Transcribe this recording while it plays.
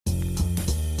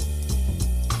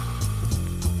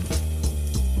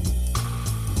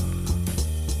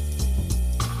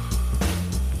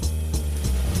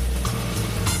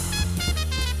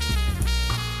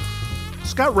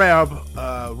Scott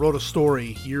Raab wrote a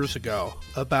story years ago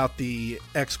about the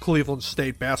ex-Cleveland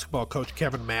State basketball coach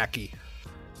Kevin Mackey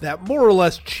that more or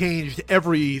less changed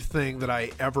everything that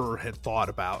I ever had thought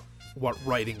about what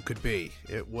writing could be.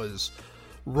 It was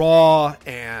raw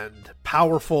and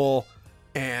powerful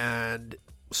and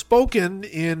spoken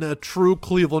in a true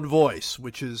Cleveland voice,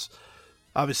 which is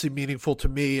obviously meaningful to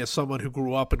me as someone who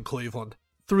grew up in Cleveland.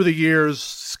 Through the years,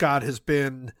 Scott has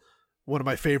been one of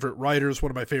my favorite writers, one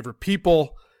of my favorite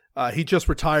people. He just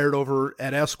retired over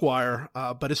at Esquire,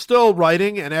 but is still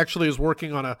writing and actually is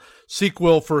working on a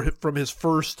sequel from his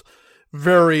first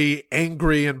very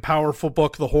angry and powerful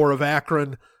book, The Whore of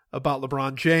Akron, about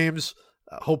LeBron James,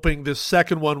 hoping this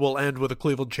second one will end with a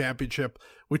Cleveland championship.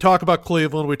 We talk about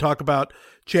Cleveland, we talk about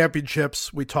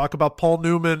championships, we talk about Paul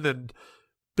Newman and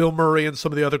Bill Murray and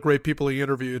some of the other great people he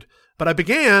interviewed. But I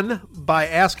began by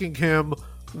asking him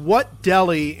what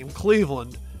deli in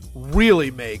Cleveland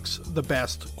really makes the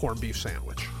best corned beef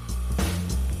sandwich.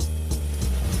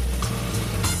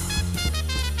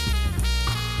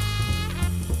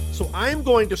 So I'm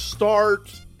going to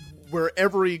start where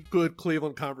every good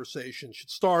Cleveland conversation should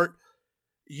start.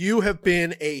 You have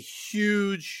been a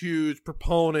huge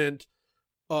proponent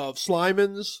of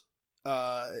Slyman's,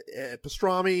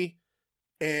 pastrami,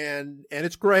 and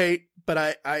it's great, but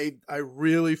I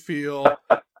really feel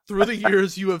through the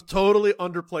years you have totally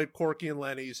underplayed Corky and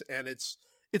Lenny's, and it's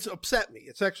upset me.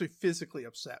 It's actually physically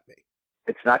upset me.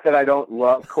 It's not that I don't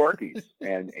love Corky's,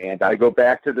 and I go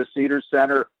back to the Cedar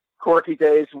Center Corky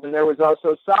days when there was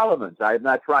also Solomon's. I'm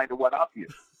not trying to one-up you.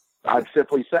 I'm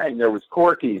simply saying there was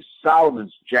Corky's,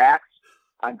 Solomon's, Jack's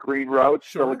on Green Road,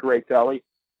 Sure. Still a great deli.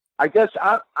 I guess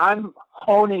I'm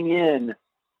honing in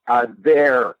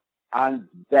there on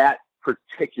that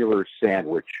particular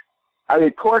sandwich. I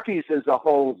mean, Corky's is a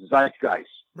whole zeitgeist.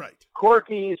 Right.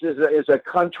 Corky's is a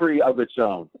country of its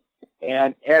own,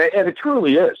 and it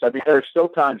truly is. I mean, there's still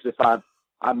times if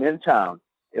I'm in town,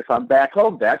 if I'm back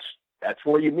home, that's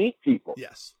where you meet people.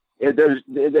 Yes.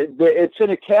 It's in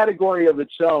a category of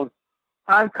its own.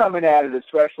 I'm coming at it,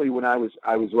 especially when I was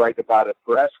writing about it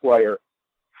for Esquire,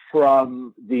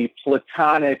 from the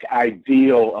platonic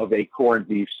ideal of a corned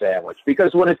beef sandwich.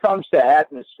 Because when it comes to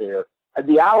atmosphere,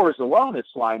 the hours alone at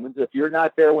Slyman's, if you're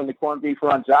not there when the corned beef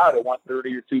runs out at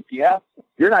 1:30 or 2 p.m.,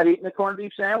 you're not eating a corned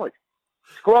beef sandwich.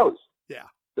 It's closed. Yeah.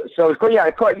 So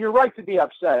yeah, you're right to be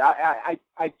upset.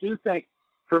 I do think,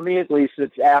 for me at least,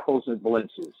 it's apples and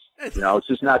blintzes. You know, it's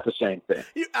just not the same thing.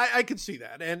 I can see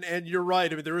that, and you're right.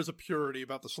 I mean, there is a purity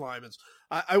about the Slyman's.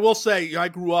 I will say, I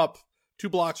grew up 2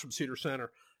 blocks from Cedar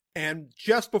Center, and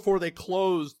just before they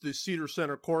closed the Cedar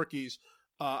Center Corky's,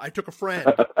 I took a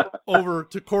friend over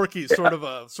to Corky's, sort of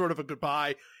a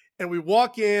goodbye, and we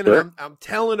walk in, Sure. and I'm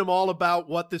telling him all about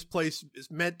what this place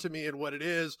is meant to me and what it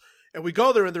is, and we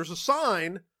go there, and there's a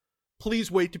sign,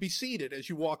 "Please wait to be seated." As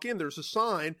you walk in, there's a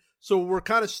sign, so we're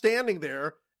kind of standing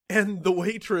there, and the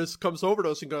waitress comes over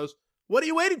to us and goes, "What are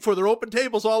you waiting for? There are open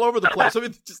tables all over the place." I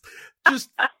mean, just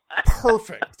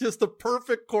perfect, just the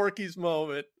perfect Corky's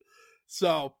moment.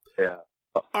 So, Yeah.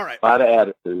 all right, A lot of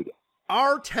attitude.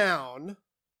 our town,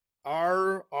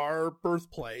 our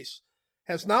birthplace,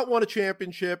 has not won a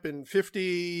championship in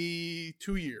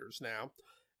 52 years now.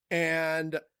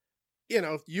 And, you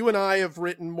know, you and I have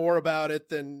written more about it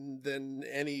than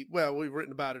we've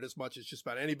written about it as much as just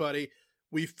about anybody.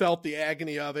 We felt the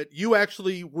agony of it. You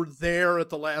actually were there at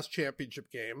the last championship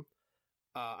game.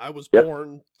 I was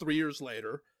born 3 years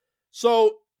later.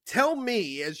 So tell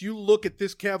me, as you look at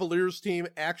this Cavaliers team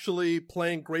actually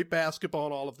playing great basketball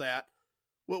and all of that,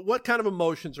 what kind of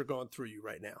emotions are going through you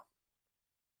right now?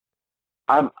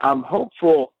 I'm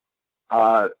hopeful.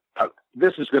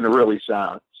 This is going to really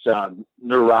sound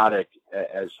neurotic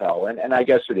as hell, and I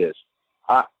guess it is.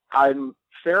 I'm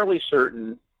fairly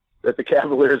certain that the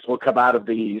Cavaliers will come out of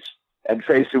the East and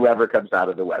face whoever comes out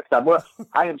of the West.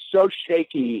 I am so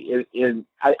shaky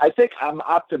I think I'm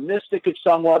optimistic at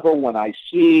some level when I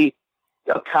see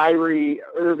Kyrie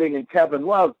Irving and Kevin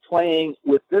Love playing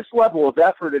with this level of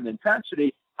effort and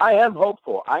intensity. I am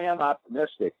hopeful. I am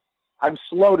optimistic. I'm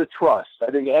slow to trust. I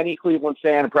think any Cleveland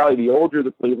fan, and probably the older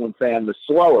the Cleveland fan, the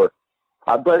slower.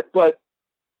 But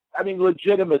I mean,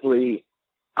 legitimately,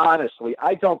 honestly,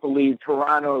 I don't believe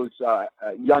Toronto's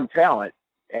young talent,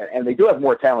 and they do have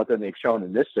more talent than they've shown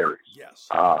in this series. Yes.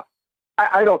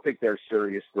 I don't think they're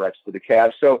serious threats to the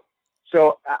Cavs. So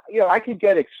I can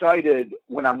get excited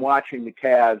when I'm watching the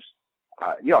Cavs,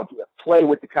 play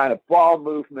with the kind of ball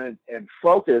movement and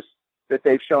focus that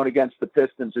they've shown against the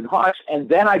Pistons and Hawks. And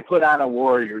then I put on a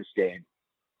Warriors game.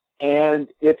 And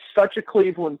it's such a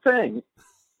Cleveland thing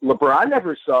LeBron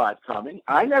never saw it coming.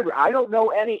 I don't know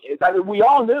any. I mean, we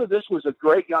all knew this was a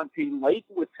great young team,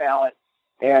 laden with talent,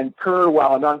 and Kerr,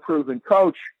 while an unproven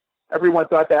coach, everyone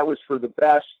thought that was for the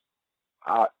best.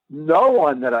 No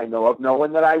one that I know of, no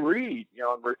one that I read,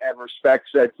 and respect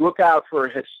said, look out for a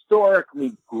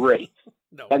historically great.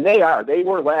 No. And they are. They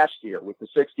were last year with the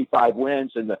 65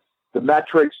 wins and the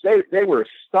metrics. They were a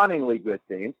stunningly good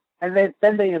team, and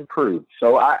then they improved.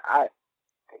 So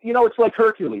it's like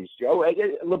Hercules, Joe.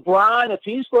 LeBron, if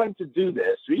he's going to do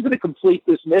this, if he's going to complete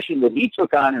this mission that he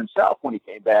took on himself when he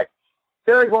came back,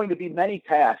 there are going to be many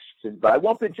tasks, but I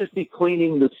won't just be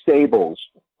cleaning the stables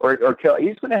or kill.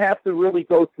 He's going to have to really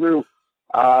go through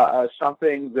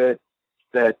something that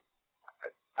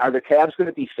are the Cavs going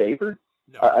to be favored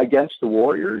against the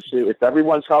Warriors if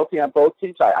everyone's healthy on both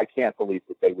teams? I can't believe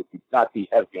that they would not be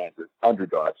heavy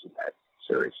underdogs in that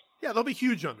series. Yeah, they'll be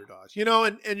huge underdogs.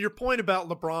 And your point about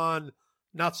LeBron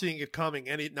not seeing it coming,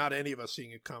 not any of us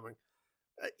seeing it coming.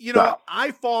 No.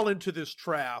 I fall into this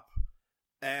trap.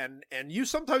 And you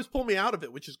sometimes pull me out of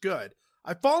it, which is good.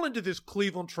 I fall into this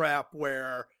Cleveland trap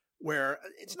where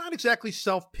it's not exactly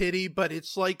self-pity, but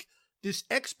it's like this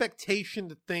expectation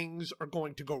that things are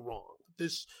going to go wrong.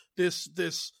 This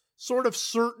sort of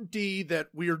certainty that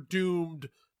we are doomed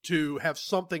to have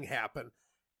something happen.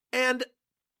 And,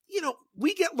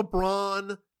 we get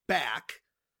LeBron back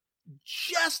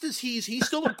just as he's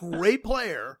still a great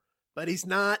player, but he's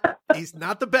not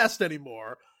the best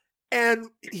anymore. And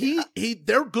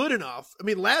they're good enough. I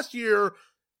mean, last year,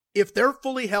 if they're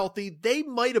fully healthy, they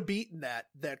might have beaten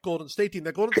that Golden State team.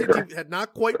 That Golden State team had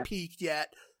not quite peaked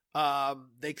yet.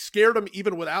 They scared them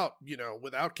even without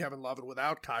Kevin Love and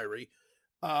without Kyrie.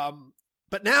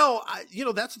 But now,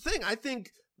 that's the thing. I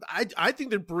think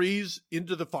they breeze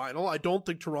into the final. I don't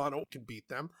think Toronto can beat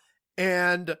them,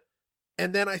 and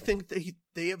then I think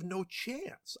they have no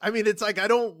chance. I mean, it's like I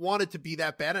don't want it to be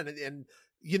that bad, and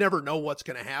you never know what's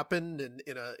going to happen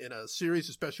in a series,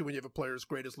 especially when you have a player as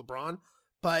great as LeBron.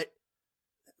 But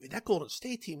I mean, that Golden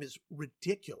State team is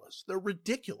ridiculous. They're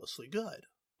ridiculously good.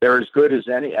 They're as good as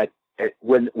any.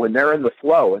 When they're in the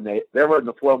flow, and they're in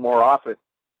the flow more often.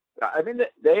 I mean,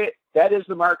 that is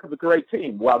the mark of a great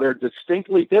team. While they're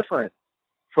distinctly different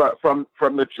from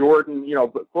the Jordan,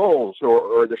 Bulls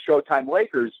or the Showtime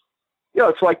Lakers.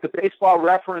 It's like the Baseball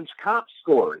Reference comp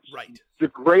scores. Right. The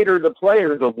greater the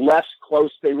player, the less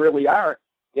close they really are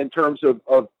in terms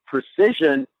of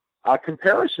precision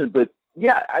comparison. But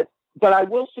but I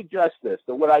will suggest this,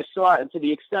 that what I saw, and to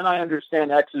the extent I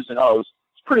understand X's and O's,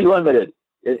 it's pretty limited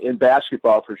in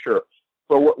basketball for sure.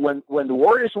 But when the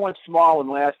Warriors went small in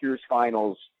last year's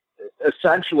finals,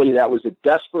 essentially that was a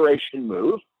desperation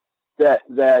move that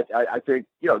I think,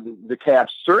 the Cavs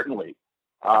certainly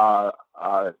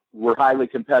were highly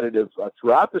competitive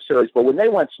throughout the series, but when they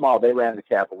went small, they ran the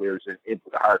Cavaliers into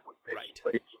the hardwood,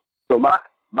 basically. Right. So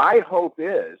my hope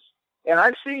is, and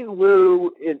I've seen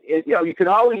Lou, you can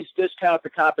always discount the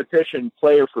competition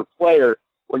player for player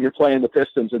when you're playing the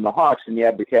Pistons and the Hawks and you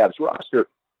have the Cavs roster,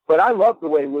 but I love the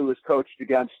way Lou has coached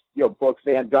against, both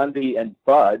Van Gundy and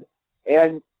Bud,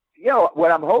 and,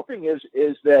 what I'm hoping is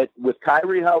that with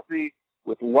Kyrie healthy,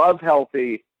 with Love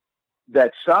healthy,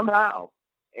 that somehow,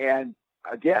 and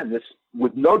again, this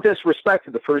with no disrespect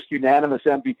to the first unanimous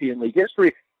MVP in league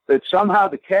history, that somehow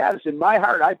the Cavs, in my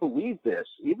heart, I believe this,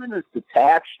 even as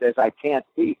detached as I can't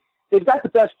be, they've got the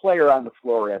best player on the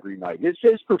floor every night.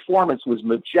 His performance was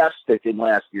majestic in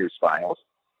last year's finals.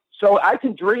 So I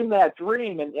can dream that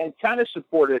dream and kind of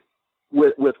support it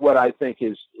with what I think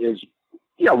is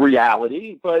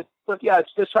reality. But yeah,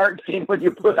 it's disheartening when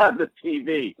you put on the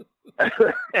TV.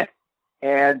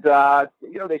 And,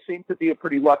 they seem to be a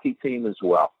pretty lucky team as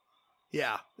well.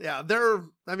 Yeah. They're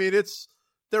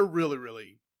really,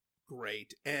 really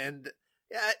great. And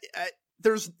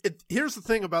here's the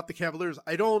thing about the Cavaliers.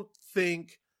 I don't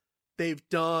think they've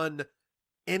done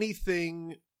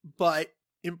anything but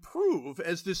improve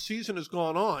as this season has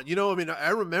gone on. I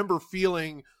remember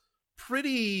feeling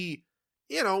pretty,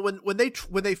 when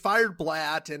they fired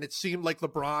Blatt and it seemed like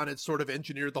LeBron had sort of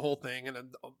engineered the whole thing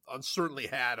and certainly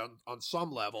had on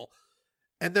some level,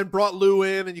 and then brought Lou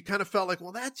in, and you kind of felt like,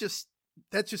 well, that just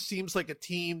seems like a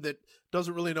team that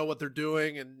doesn't really know what they're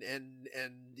doing, and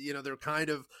they're kind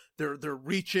of they're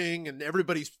reaching, and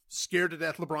everybody's scared to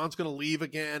death LeBron's going to leave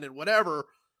again and whatever.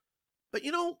 But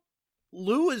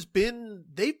Lou has been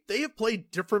they have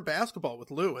played different basketball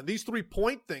with Lou, and these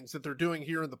 3-point things that they're doing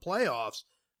here in the playoffs,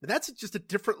 that's just a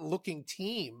different looking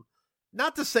team.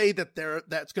 Not to say that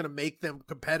that's going to make them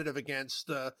competitive against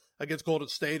Golden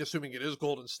State, assuming it is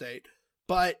Golden State,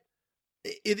 but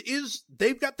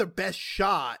they've got the best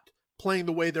shot playing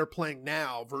the way they're playing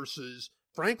now versus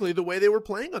frankly, the way they were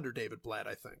playing under David Blatt,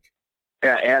 I think.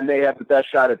 And they have the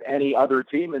best shot of any other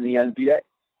team in the NBA.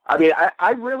 I mean,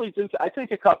 I really do. I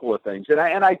think a couple of things, and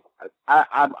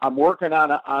I'm working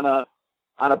on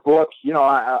a book,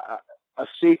 a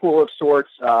sequel of sorts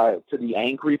to the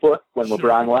Angry Book when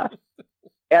LeBron left.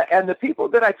 And the people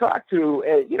that I talk to,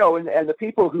 and the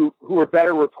people who are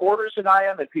better reporters than I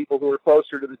am, and people who are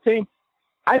closer to the team,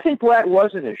 I think Blatt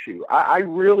was an issue. I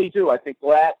really do. I think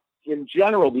Blatt, in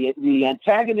general, the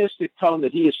antagonistic tone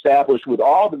that he established with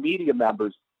all the media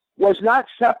members was not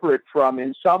separate from,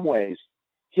 in some ways,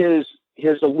 his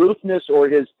aloofness or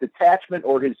his detachment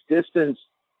or his distance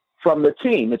from the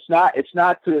team. It's not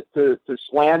to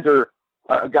slander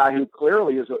a guy who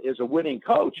clearly is a winning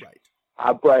coach,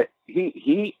 right. But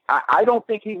I don't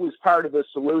think he was part of the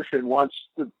solution once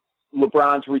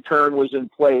LeBron's return was in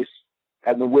place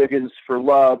and the Wiggins for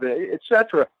Love,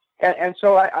 etc. And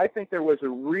so I think there was a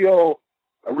real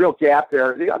gap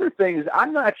there. The other thing is,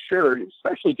 I'm not sure,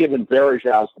 especially given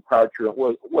Varejão's departure, it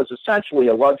was essentially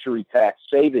a luxury tax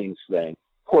savings thing,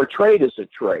 portrayed as a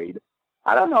trade.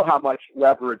 I don't know how much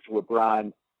leverage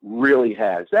LeBron really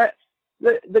has. That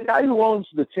the guy who owns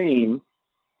the team,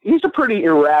 he's a pretty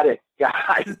erratic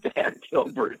guy, Dan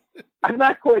Gilbert. I'm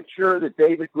not quite sure that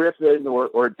David Griffin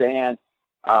or Dan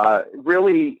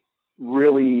really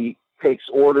takes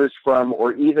orders from,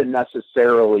 or even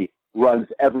necessarily runs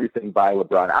everything by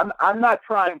LeBron. I'm not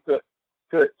trying to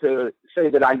say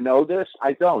that I know this.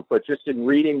 I don't. But just in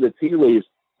reading the tea leaves,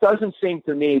 it doesn't seem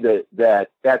to me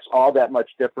that's all that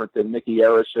much different than Mickey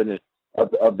Arison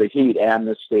of the Heat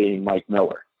amnestying Mike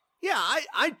Miller. Yeah,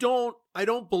 I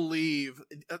don't believe.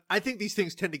 I think these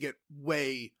things tend to get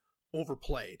way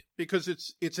overplayed because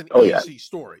it's an easy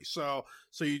story. So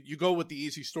you go with the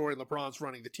easy story, LeBron's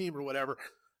running the team or whatever.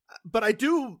 But I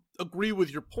do agree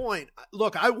with your point.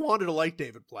 Look, I wanted to like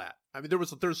David Blatt. I mean,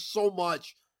 there's so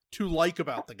much to like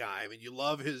about the guy. I mean, you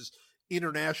love his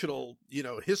international,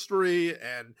 history,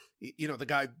 and the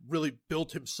guy really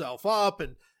built himself up,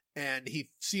 and he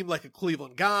seemed like a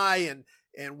Cleveland guy,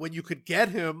 and when you could get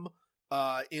him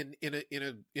in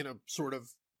a sort of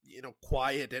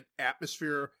quiet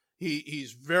atmosphere,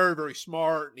 he's very, very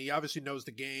smart, and he obviously knows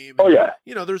the game. And,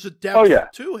 there's a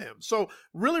depth to him. So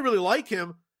really, really like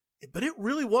him. But it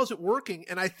really wasn't working.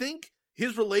 And I think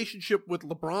his relationship with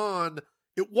LeBron,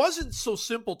 it wasn't so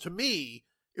simple to me.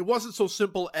 It wasn't so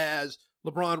simple as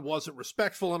LeBron wasn't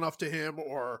respectful enough to him,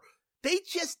 or they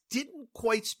just didn't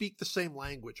quite speak the same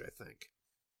language, I think.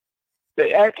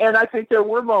 And I think there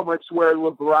were moments where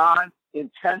LeBron,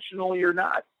 intentionally or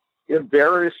not,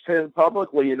 embarrassed him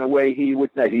publicly in a way he would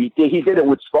not. He did it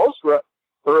with Spoelstra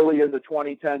early in the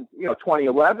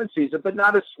 2011 season, but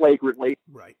not as flagrantly,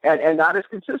 right, and not as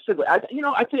consistently. I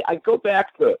think I go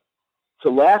back to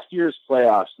last year's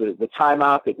playoffs, the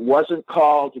timeout that wasn't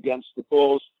called against the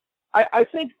Bulls. I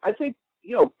think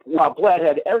while Blatt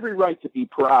had every right to be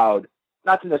proud,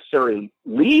 not to necessarily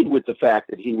lead with the fact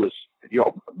that he was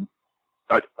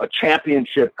a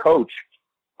championship coach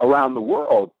around the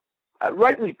world,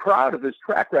 rightly proud of his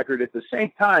track record. At the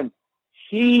same time,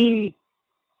 he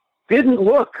didn't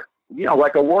look,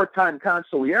 like a wartime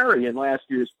consigliere in last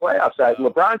year's playoffs.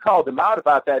 LeBron called him out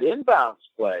about that inbounds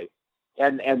play,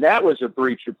 and that was a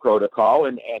breach of protocol,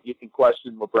 and you can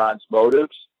question LeBron's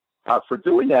motives for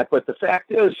doing that. But the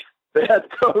fact is, the head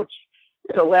coach,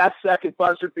 in a last-second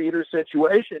buzzer beater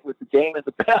situation with the game in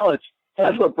the balance,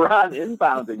 had LeBron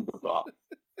inbounding the ball.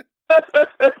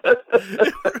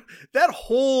 that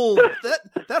whole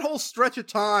stretch of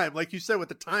time, like you said, with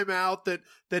the timeout that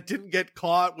didn't get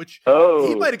caught, which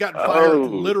he might have gotten fired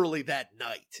literally that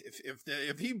night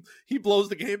if he blows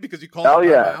the game because he called a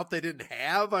timeout they didn't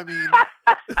have. I mean,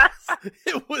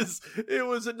 it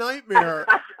was a nightmare.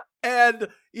 And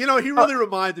he really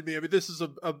reminded me. I mean, this is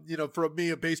for me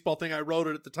a baseball thing. I wrote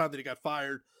it at the time that he got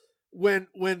fired when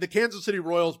the Kansas City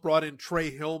Royals brought in Trey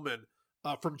Hillman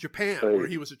from Japan, where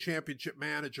he was a championship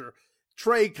manager.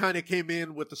 Trey kind of came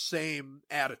in with the same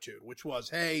attitude, which was,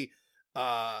 hey,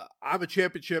 I'm a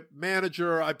championship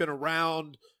manager. I've been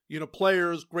around,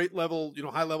 players, great level,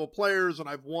 high level players, and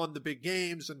I've won the big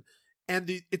games. And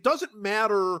it doesn't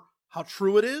matter how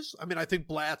true it is. I mean, I think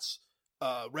Blatt's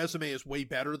resume is way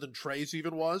better than Trey's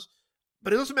even was,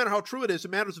 but it doesn't matter how true it is.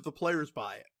 It matters if the players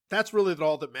buy it. That's really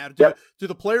all that matters. Yep. Do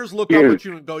the players look up at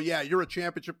you and go, yeah, you're a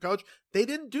championship coach? They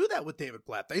didn't do that with David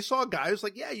Blatt. They saw guys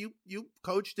like, yeah, you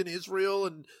coached in Israel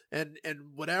and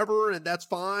whatever, and that's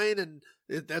fine, and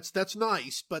that's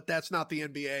nice, but that's not the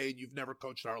NBA, and you've never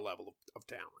coached our level of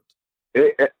talent.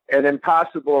 An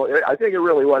impossible, I think it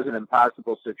really was an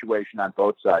impossible situation on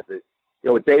both sides.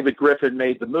 David Griffin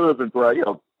made the move and brought,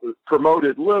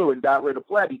 promoted Lou and got rid of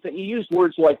Bled, he used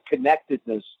words like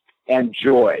connectedness and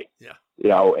joy. Yeah.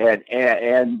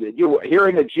 And you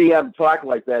hearing a GM talk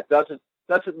like that doesn't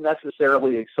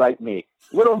necessarily excite me.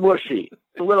 It's a little mushy.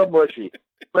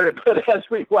 But as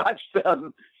we watch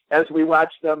them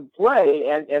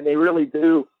play, and they really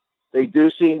do, they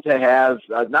do seem to have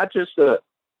not just a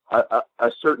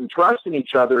certain trust in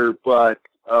each other, but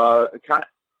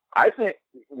I think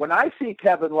when I see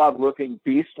Kevin Love looking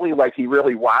beastly, like he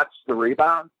really wants the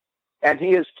rebound, and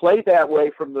he has played that way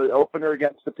from the opener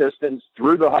against the Pistons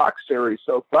through the Hawks series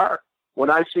so far. When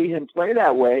I see him play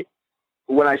that way,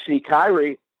 when I see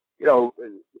Kyrie,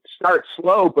 start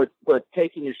slow but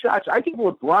taking his shots, I give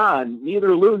LeBron,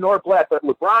 neither Lou nor Blatt, but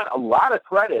LeBron a lot of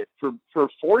credit for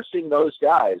forcing those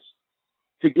guys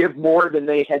to give more than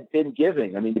they had been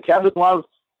giving. I mean, the Kevin Love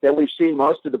that we've seen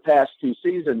most of the past 2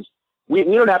 seasons, we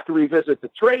don't have to revisit the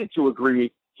trade to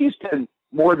agree he's been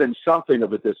more than something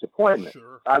of a disappointment.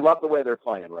 Sure. I love the way they're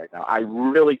playing right now. I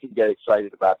really can get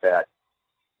excited about that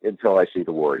until I see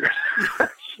the Warriors.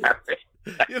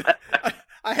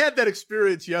 I had that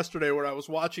experience yesterday where I was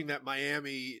watching that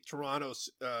Miami-Toronto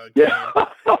game,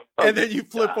 and then you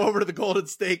flip over to the Golden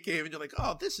State game, and you're like,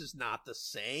 "Oh, this is not the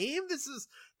same.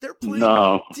 They're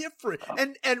playing different."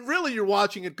 And really, you're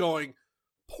watching it going,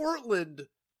 Portland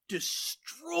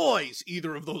destroys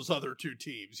either of those other 2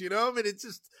 teams. I mean,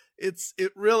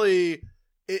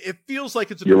 it feels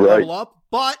like it's a new level up,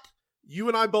 but you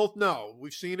and I both know,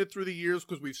 we've seen it through the years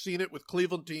because we've seen it with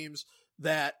Cleveland teams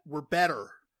that were better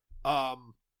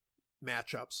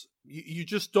matchups. You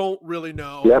just don't really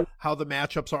know how the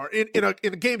matchups are in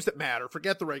the games that matter.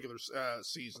 Forget the regular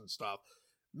season stuff.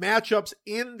 Matchups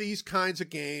in these kinds of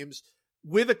games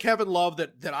with a Kevin Love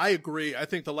that I agree. I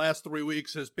think the last 3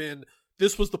 weeks has been,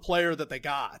 this was the player that they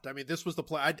got. I mean, this was the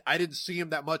play. I didn't see him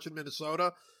that much in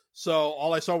Minnesota, so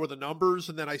all I saw were the numbers,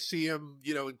 and then I see him,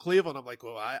 in Cleveland. I'm like,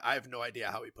 well, I have no idea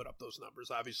how he put up those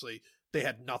numbers. Obviously, they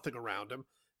had nothing around him.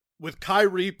 With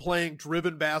Kyrie playing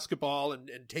driven basketball and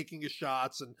taking his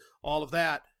shots and all of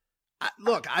that,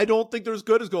 I don't think they're as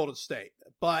good as Golden State,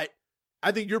 but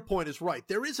I think your point is right.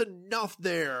 There is enough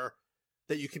there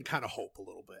that you can kind of hope a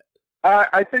little bit.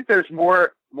 I think there's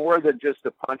more than just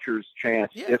a puncher's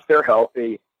chance if they're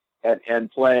healthy and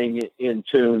playing in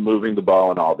tune, moving the ball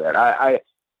and all that.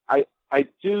 I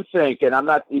do think, and I'm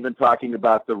not even talking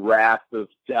about the wrath of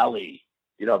Delhi,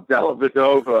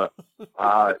 Dellavedova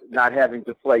not having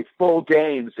to play full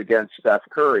games against Steph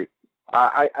Curry.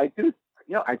 I do,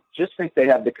 I just think they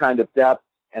have the kind of depth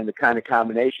and the kind of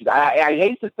combinations. I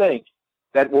hate to think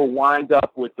that we'll wind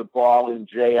up with the ball in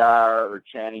JR or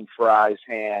Channing Frye's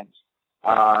hands,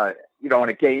 in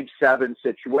a Game 7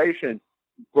 situation,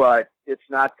 but it's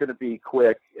not going to be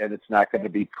quick and it's not going to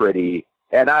be pretty,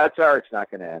 and it's not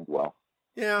going to end well.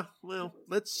 Yeah, well,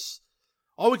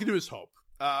 all we can do is hope.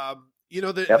 The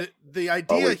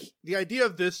idea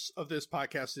of this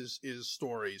podcast is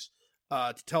stories,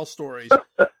 to tell stories.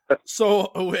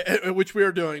 So, which we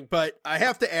are doing, but I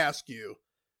have to ask you,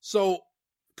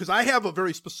 because I have a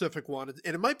very specific one,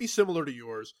 and it might be similar to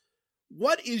yours.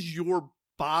 What is your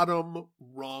bottom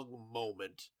rung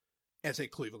moment as a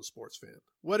Cleveland sports fan?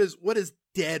 What is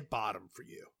dead bottom for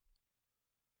you?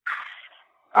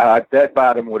 Dead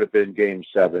bottom would have been Game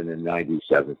 7 in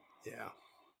 '97. Yeah.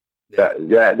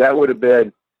 That would have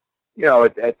been,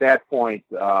 at that point,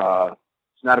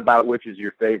 it's not about which is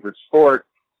your favorite sport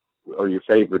or your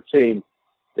favorite team.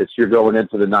 It's you're going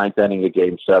into the 9th inning of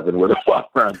Game 7 with a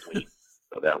 1-run lead.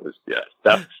 So that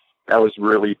was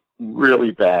really,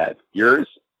 really bad. Yours?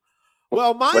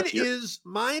 Well, mine is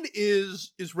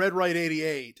Red Right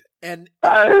 88, and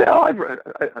I've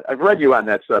read you on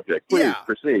that subject. Please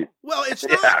proceed. Well, it's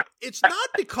not it's not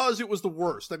because it was the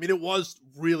worst. I mean, it was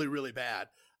really, really bad.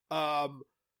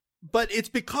 But it's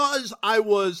because I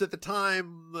was at the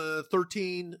time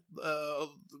 13,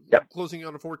 closing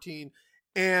on a 14,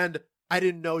 and I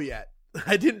didn't know yet.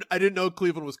 I didn't know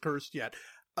Cleveland was cursed yet.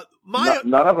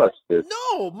 None of us did.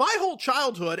 No, my whole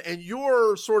childhood and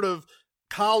your sort of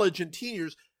college and teen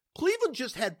years, Cleveland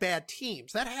just had bad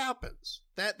teams. That happens.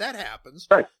 That happens.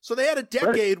 Right. So they had a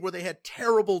decade where they had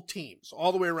terrible teams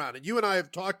all the way around. And you and I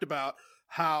have talked about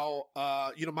how,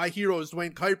 my hero is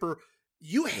Dwayne Kuiper.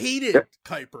 You hated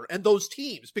Kuiper and those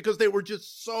teams because they were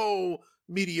just so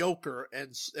mediocre,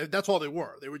 and that's all they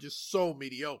were. They were just so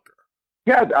mediocre.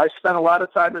 Yeah, I spent a lot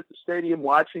of time at the stadium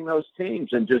watching those teams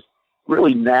and just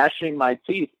really gnashing my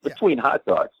teeth between hot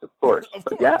dogs, of course.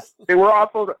 Yeah, they were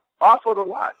awful to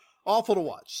watch. Awful to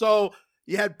watch. So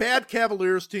you had bad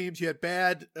Cavaliers teams, you had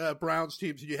bad Browns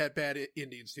teams, and you had bad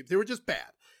Indians teams. They were just bad.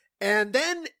 And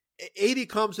then 80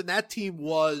 comes, and that team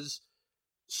was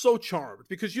so charmed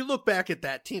because you look back at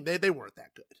that team, they weren't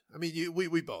that good. I mean,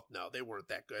 we both know they weren't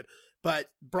that good. But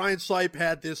Brian Sipe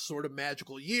had this sort of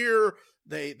magical year.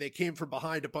 They came from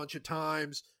behind a bunch of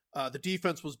times. The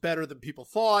defense was better than people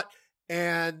thought,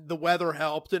 and the weather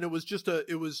helped, and it was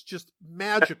just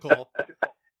magical.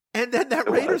 And then that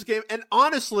Raiders game, and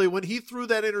honestly, when he threw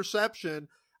that interception,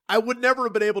 I would never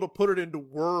have been able to put it into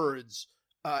words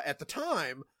at the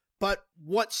time. But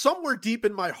what somewhere deep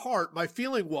in my heart, my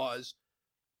feeling was,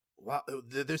 wow,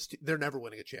 they're never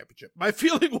winning a championship. My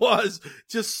feeling was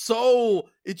just so,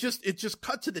 it just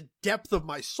cut to the depth of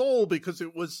my soul because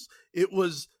it was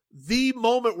the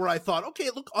moment where I thought, okay,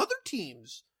 look, other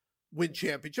teams win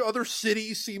championships. Other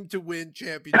cities seem to win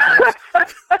championships.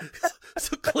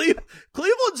 So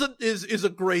Cleveland's is a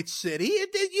great city.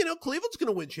 Cleveland's going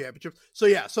to win championships. So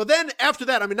yeah. So then after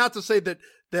that, I mean, not to say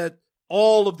that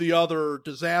all of the other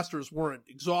disasters weren't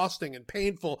exhausting and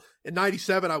painful. In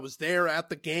 '97, I was there at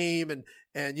the game and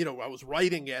I was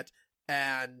writing it,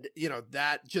 and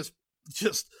that just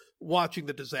watching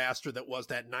the disaster that was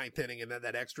that ninth inning and then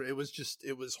that extra, it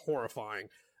was horrifying.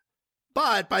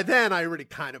 But by then I already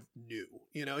kind of knew,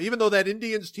 even though that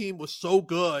Indians team was so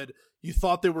good, you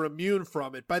thought they were immune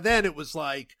from it. By then it was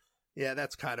like, yeah,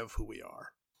 that's kind of who we are.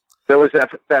 There was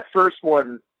that first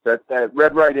one, that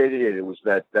Red Right 88. It was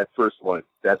that first one.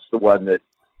 That's the one that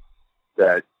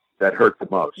hurt the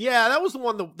most. Yeah, that was the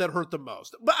one that hurt the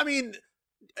most. But I mean,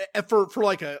 for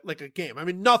like a game, I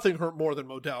mean, nothing hurt more than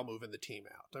Modell moving the team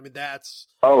out. I mean, that's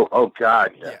oh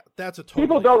god, yeah, that's a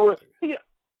total.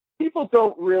 People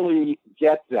don't really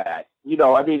get that.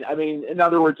 I mean, in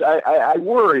other words, I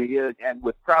worry, and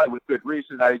probably with good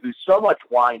reason. I do so much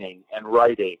whining and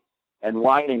writing and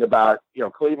whining about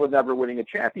Cleveland never winning a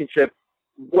championship.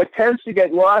 What tends to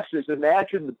get lost is,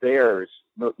 imagine the Bears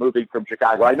moving from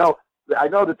Chicago. I know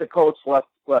that the Colts left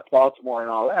Baltimore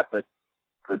and all that, but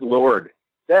good Lord,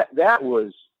 that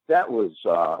was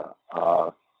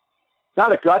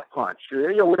not a gut punch,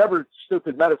 whatever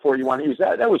stupid metaphor you want to use.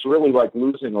 That was really like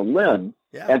losing a limb,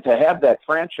 yeah. And to have that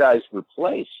franchise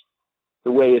replaced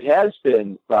the way it has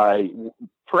been by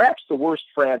perhaps the worst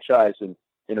franchise in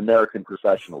American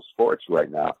professional sports right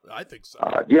now. I think so.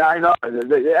 Yeah, I know,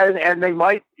 and they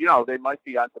might be on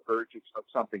the verge of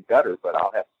something better, but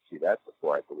I'll have to see that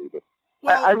before I believe it.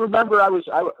 Well, I remember I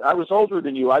was older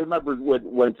than you. I remember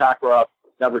when Takarov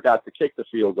never got to kick the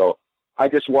field goal. I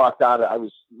just walked out. I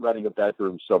was renting a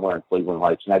bedroom somewhere in Cleveland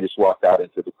Heights, and I just walked out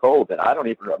into the cold. And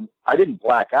I didn't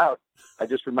black out. I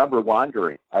just remember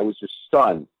wandering. I was just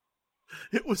stunned.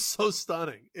 It was so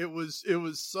stunning. It was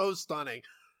so stunning.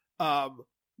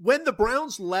 When the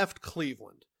Browns left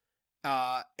Cleveland,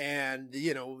 and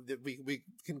we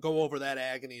can go over that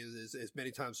agony as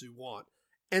many times as we want,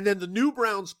 and then the new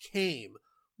Browns came.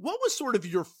 What was sort of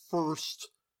your first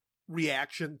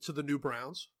reaction to the new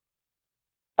Browns?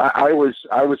 I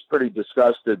was pretty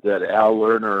disgusted that Al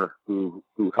Lerner, who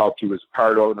helped, he was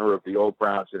part owner of the old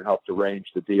Browns and helped arrange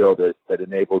the deal that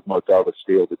enabled Modell to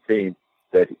steal the team,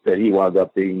 that he wound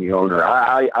up being the owner.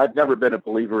 I've never been a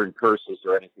believer in curses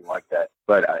or anything like that,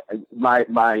 but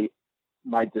my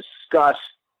disgust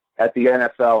at the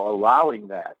NFL allowing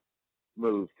that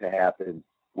move to happen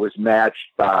was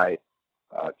matched by,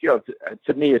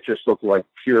 to me it just looked like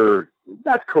pure,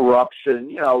 not corruption,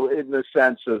 in the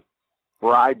sense of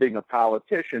bribing a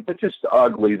politician, but just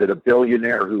ugly that a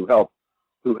billionaire who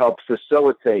helped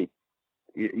facilitate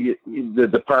the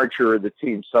departure of the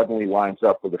team suddenly winds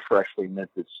up with a freshly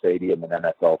minted stadium and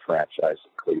NFL franchise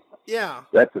in Cleveland. Yeah.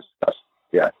 That's disgusting.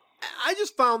 Yeah. I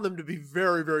just found them to be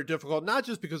very, very difficult, not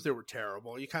just because they were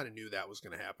terrible. You kind of knew that was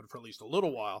going to happen for at least a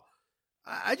little while.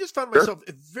 I just found myself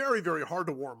very, very hard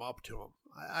to warm up to them.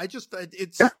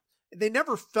 They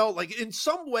never felt like, in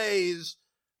some ways,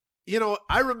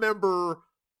 I remember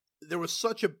there was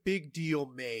such a big deal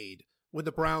made when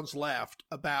the Browns left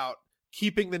about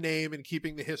keeping the name and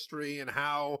keeping the history and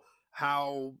how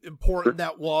important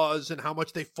that was and how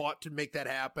much they fought to make that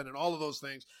happen and all of those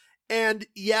things. And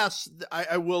yes,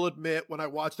 I will admit, when I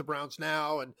watch the Browns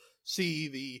now and see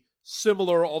the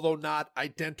similar, although not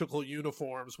identical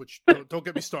uniforms, which don't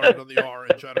get me started on the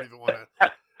orange. I don't even want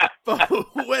to.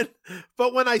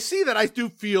 But when I see that, I do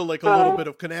feel like a little bit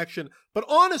of connection. But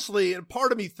honestly, and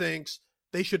part of me thinks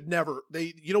they should never.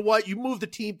 You know what? You move the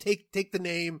team, take the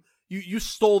name. You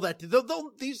stole that.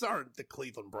 These aren't the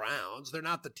Cleveland Browns. They're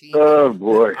not the team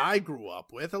that I grew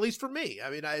up with. At least for me. I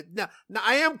mean, I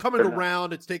am coming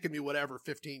around. It's taken me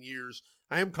 15 years.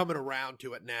 I am coming around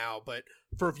to it now. But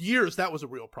for years, that was a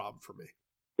real problem for me.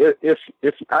 If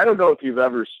I don't know if you've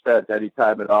ever spent any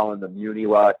time at all in the Muni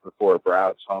lot before a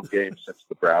Browns home game since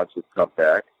the Browns have come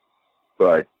back,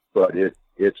 but it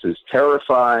It's as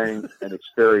terrifying an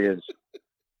experience.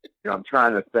 I'm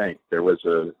trying to think. There was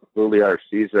a Julio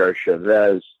Cesar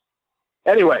Chavez.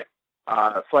 Anyway,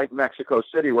 fight in Mexico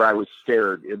City where I was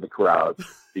scared in the crowd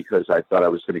because I thought I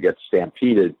was going to get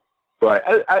stampeded. But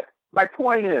my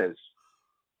point is,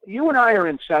 you and I are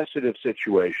in sensitive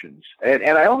situations. And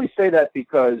I only say that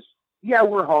because, yeah,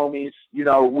 we're homies.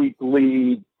 We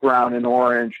bleed brown and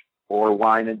orange or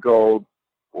wine and gold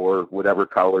or whatever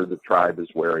color the tribe is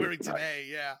wearing today,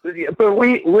 yeah. But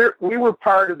we were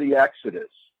part of the Exodus.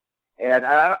 And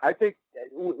I think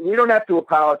we don't have to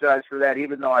apologize for that,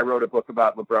 even though I wrote a book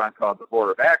about LeBron called The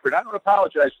Horror of Akron. I don't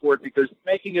apologize for it because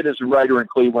making it as a writer in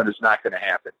Cleveland is not going to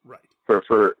happen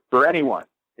for anyone,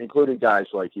 including guys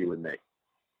like you and me.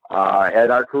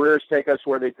 And our careers take us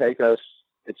where they take us,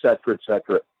 et cetera, et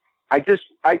cetera. I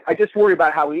just worry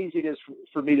about how easy it is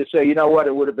for me to say, you know what,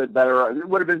 it would have been better. It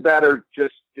would have been better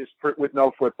just with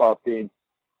no football team.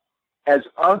 As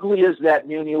ugly as that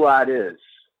Muni lot is,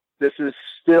 this is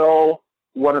still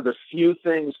one of the few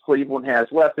things Cleveland has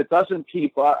left. It doesn't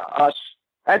keep us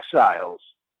exiles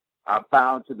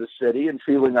bound to the city and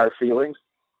feeling our feelings,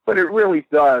 but it really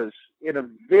does, in a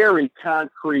very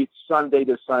concrete Sunday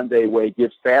to Sunday way,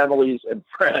 give families and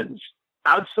friends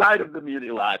outside of the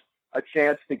Muni lot a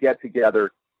chance to get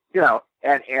together,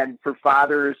 and for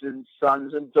fathers and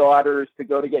sons and daughters to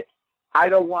go together. I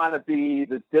don't want to be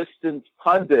the distant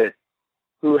pundit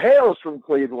who hails from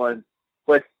Cleveland,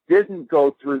 but didn't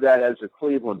go through that as a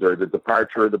Clevelander, the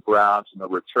departure of the Browns and the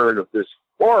return of this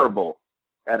horrible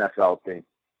NFL team.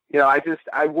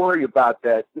 I worry about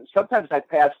that. Sometimes I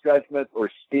pass judgment or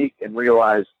speak and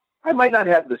realize I might not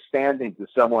have the standing to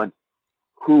someone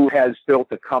who has built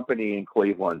a company in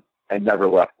Cleveland and never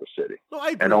left the city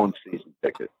and owns season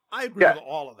tickets. I agree with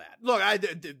all of that. Look,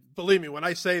 believe me, when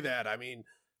I say that, I mean,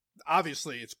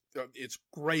 obviously it's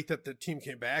great that the team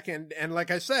came back. And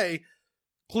like I say,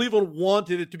 Cleveland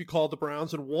wanted it to be called the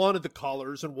Browns and wanted the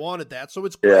colors and wanted that. So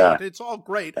it's great. Yeah. It's all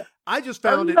great. I just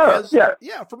found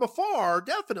from afar,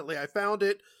 definitely. I found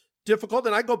it difficult.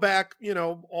 And I go back,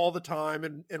 all the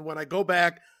time. And when I go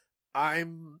back,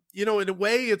 I'm, in a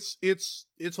way it's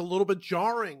a little bit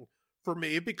jarring for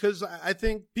me because I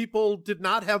think people did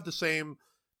not have the same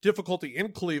difficulty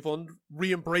in Cleveland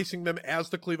re-embracing them as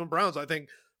the Cleveland Browns. I think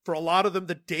for a lot of them,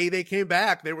 the day they came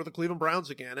back, they were the Cleveland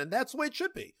Browns again. And that's the way it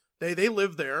should be. They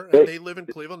live there and they live in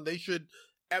Cleveland.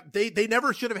 They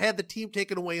never should have had the team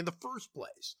taken away in the first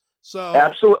place.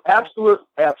 So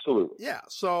absolutely. Yeah.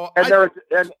 So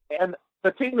and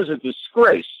the team is a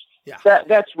disgrace. Yeah.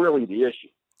 That's really the issue.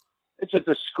 It's a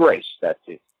disgrace, that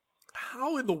team.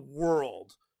 How in the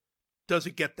world does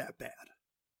it get that bad?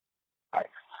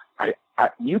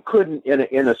 You couldn't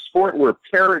in a sport where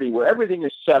parity, where everything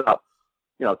is set up,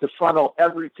 to funnel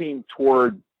every team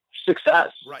toward success.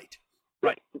 Right.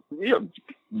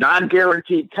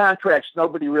 Non-guaranteed contracts.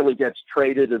 Nobody really gets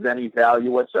traded of any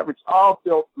value whatsoever. It's all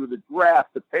built through the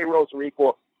draft. The payrolls are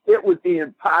equal. It would be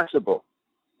impossible.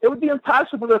 It would be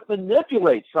impossible to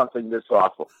manipulate something this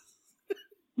awful.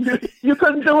 You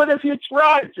couldn't do it if you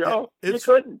tried, Joe. You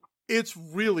couldn't. It's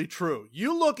really true.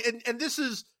 You look, and this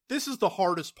is the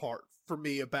hardest part for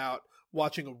me about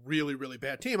watching a really, really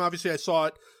bad team. Obviously, I saw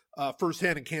it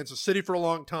firsthand in Kansas City for a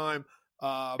long time.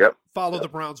 Follow the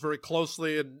Browns very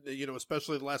closely, and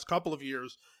especially the last couple of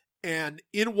years. And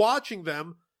in watching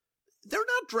them, they're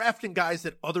not drafting guys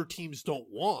that other teams don't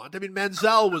want. I mean,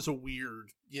 Manziel was a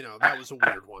weird, that was a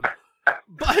weird one.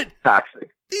 But toxic.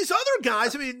 These other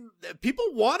guys, I mean, people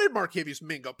wanted Markevius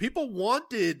Mingo. People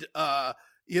wanted,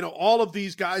 all of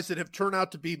these guys that have turned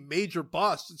out to be major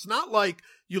busts. It's not like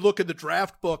you look in the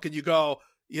draft book and you go,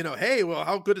 hey, well,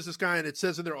 how good is this guy? And it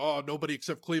says in there, oh, nobody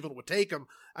except Cleveland would take him.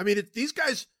 I mean, these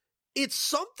guys, it's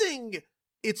something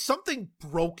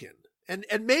broken. And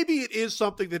maybe it is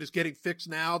something that is getting fixed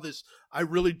now. I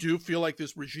really do feel like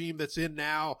this regime that's in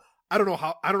now, I don't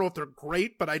know if they're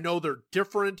great, but I know they're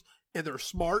different and they're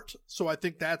smart. So I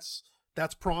think that's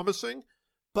promising.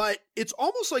 But it's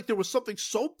almost like there was something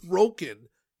so broken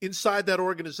inside that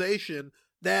organization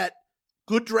that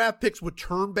good draft picks would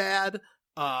turn bad.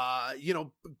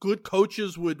 Good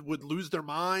coaches would lose their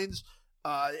minds,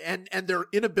 and their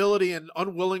inability and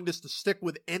unwillingness to stick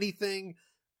with anything,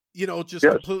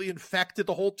 completely infected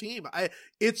the whole team.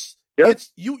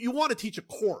 You want to teach a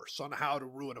course on how to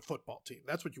ruin a football team.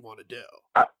 That's what you want to do.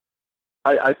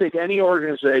 I think any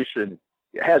organization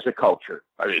has a culture.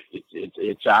 I mean,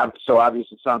 it's so obvious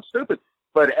it sounds stupid,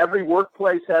 but every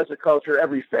workplace has a culture.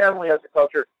 Every family has a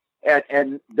culture,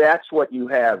 and that's what you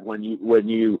have when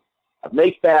you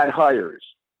make bad hires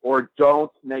or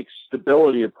don't make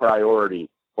stability a priority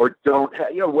or don't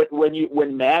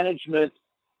when management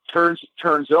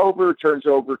turns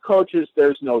over coaches.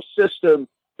 There's no system.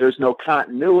 There's no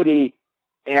continuity.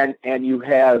 And you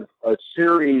have a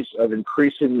series of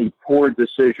increasingly poor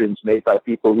decisions made by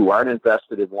people who aren't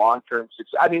invested in long-term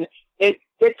success. I mean, it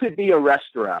could be a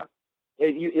restaurant.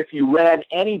 If you ran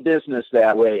any business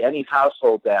that way, any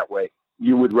household that way,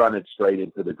 you would run it straight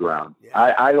into the ground.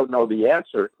 Yeah. I don't know the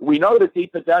answer. We know that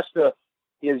DePodesta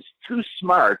is too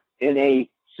smart in a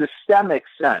systemic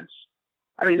sense.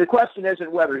 I mean, the question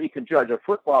isn't whether he can judge a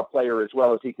football player as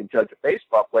well as he can judge a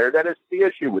baseball player. That is the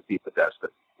issue with DePodesta.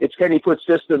 It's can he put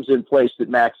systems in place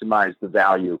that maximize the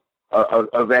value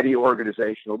of any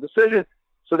organizational decision.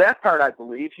 So that part, I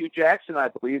believe. Hugh Jackson, I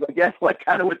believe. Again, like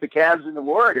kind of with the Cavs and the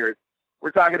Warriors,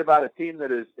 we're talking about a team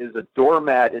that is a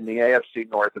doormat in the AFC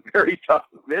North, a very tough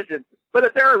division.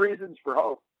 But there are reasons for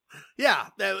hope. Yeah,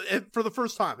 for the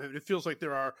first time, I mean, it feels like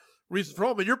there are reasons for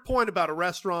hope. And your point about a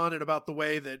restaurant and about the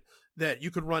way that you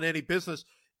can run any business,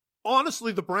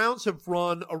 honestly, the Browns have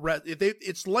run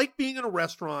it's like being in a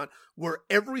restaurant where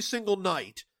every single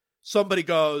night somebody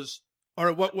goes, all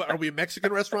right, what are we a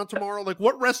Mexican restaurant tomorrow? Like,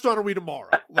 what restaurant are we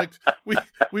tomorrow? Like,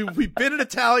 we've been an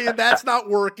Italian, that's not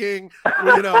working.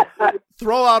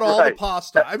 Throw out all the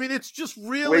pasta. I mean, it's just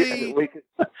really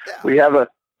we have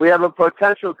a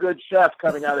potential good chef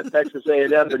coming out of Texas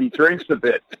A&M, but he drinks a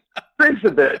bit. But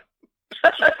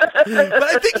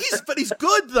I think he's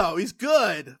good though. He's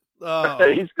good.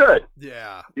 Oh, he's good.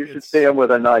 Yeah. You should see him with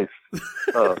a knife.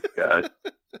 Oh, God.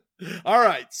 All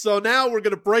right. So now we're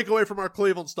going to break away from our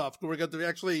Cleveland stuff. We're going to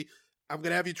I'm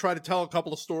going to have you try to tell a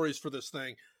couple of stories for this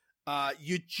thing.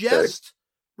 You just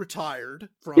retired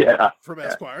from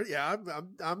Esquire. Yeah.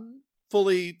 I'm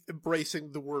fully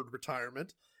embracing the word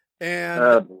retirement.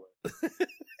 And,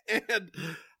 and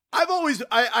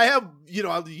I have,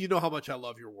 you know how much I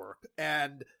love your work.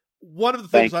 And one of the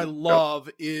things I love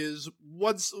is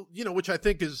which I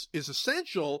think is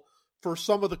essential for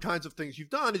some of the kinds of things you've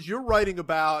done, is you're writing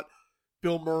about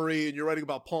Bill Murray and you're writing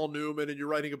about Paul Newman and you're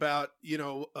writing about,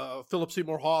 Philip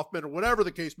Seymour Hoffman or whatever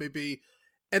the case may be.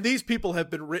 And these people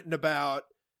have been written about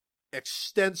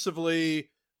extensively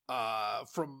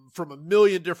from a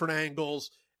million different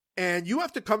angles. And you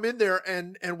have to come in there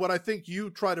and what I think you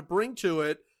try to bring to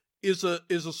it is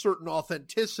a certain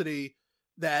authenticity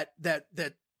that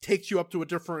takes you up to a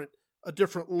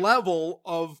different level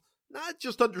of not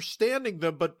just understanding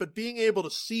them, but being able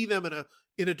to see them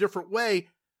in a different way.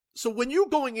 So when you're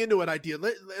going into an idea,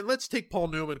 let's take Paul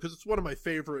Newman, because it's one of my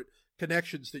favorite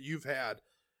connections that you've had.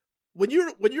 When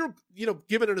you're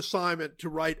given an assignment to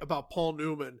write about Paul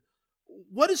Newman,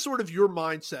 what is sort of your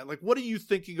mindset? Like, what are you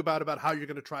thinking about how you're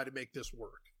going to try to make this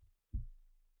work?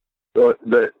 So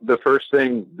the first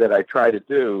thing that I try to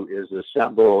do is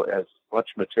assemble as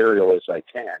much material as I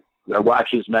can. I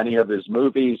watch as many of his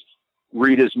movies,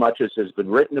 read as much as has been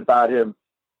written about him,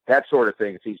 that sort of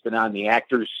thing. If he's been on the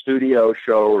Actors Studio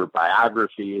show or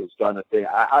biography, has done a thing,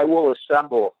 I will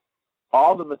assemble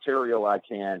all the material I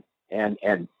can, and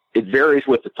it varies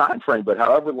with the time frame, but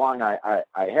however long I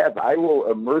have, I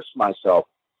will immerse myself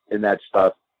in that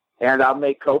stuff, and I'll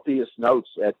make copious notes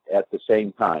at the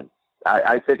same time.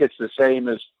 I think it's the same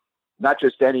as not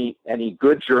just any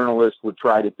good journalist would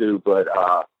try to do, but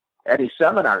any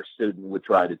seminar student would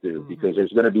try to do, because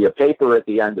there's going to be a paper at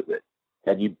the end of it,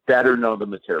 and you better know the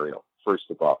material, first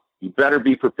of all. You better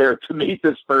be prepared to meet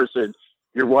this person.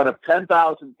 You're one of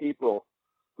 10,000 people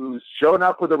who's shown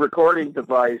up with a recording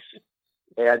device,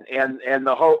 and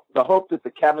the hope that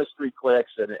the chemistry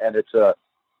clicks, and it's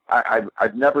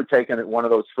I've never taken one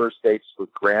of those first dates for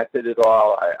granted at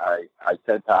all. I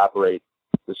tend to operate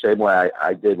the same way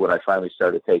I did when I finally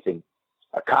started taking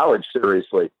college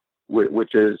seriously,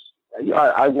 which is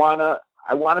I want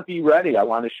to be ready. I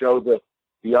want to show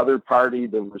the other party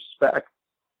the respect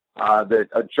that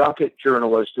a junket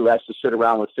journalist who has to sit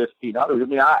around with 15 others. I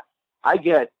mean, I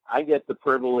get the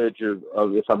privilege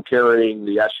of if I'm carrying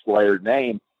the Esquire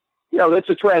name, it's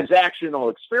a transactional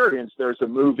experience. There's a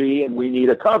movie and we need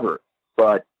a cover,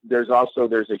 but there's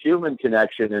a human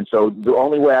connection. And so the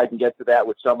only way I can get to that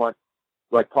with someone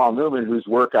like Paul Newman, whose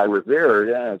work I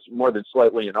revere, it's more than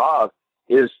slightly in awe,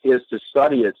 is to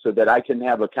study it so that I can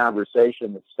have a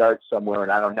conversation that starts somewhere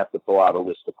and I don't have to pull out a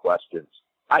list of questions.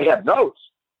 I have notes,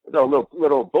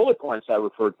 little bullet points I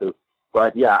refer to,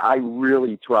 but yeah, I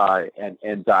really try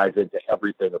and dive into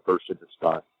everything a person has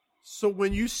done. So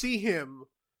when you see him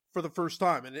for the first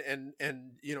time, and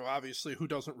obviously who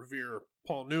doesn't revere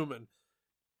Paul Newman,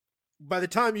 by the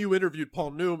time you interviewed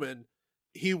Paul Newman,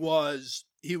 he was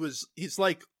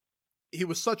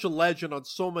such a legend on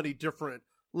so many different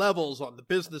levels, on the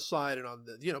business side and on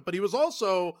the, but he was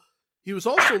also he was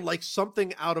also like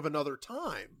something out of another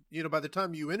time. By the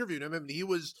time you interviewed him, I mean, he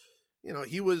was,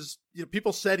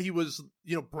 people said he was,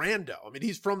 Brando. I mean,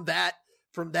 he's from that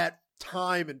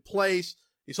time and place.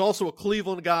 He's also a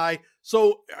Cleveland guy.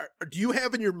 So do you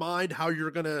have in your mind how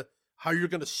you're going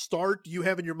to start? Do you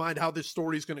have in your mind how this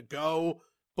story is going to go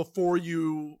before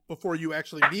you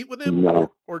actually meet with him?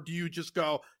 No. Or do you just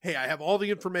go, hey, I have all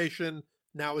the information.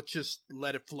 Now it's just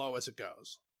let it flow as it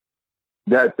goes?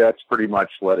 That's pretty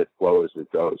much let it flow as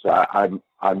it goes.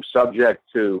 I'm subject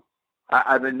to,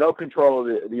 I'm in no control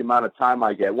of the amount of time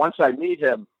I get. Once I meet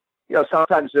him,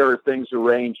 sometimes there are things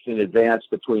arranged in advance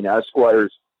between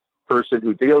Esquire's person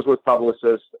who deals with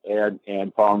publicists and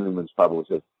Paul Newman's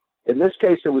publicist. In this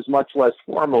case, it was much less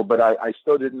formal, but I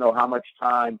still didn't know how much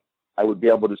time I would be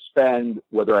able to spend,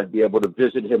 whether I'd be able to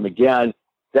visit him again,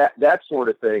 that sort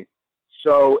of thing.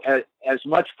 So as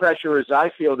much pressure as I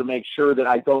feel to make sure that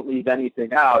I don't leave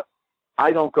anything out,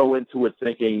 I don't go into it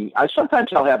thinking, sometimes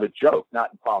I'll have a joke,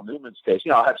 not in Paul Newman's case.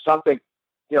 I'll have something,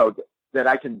 that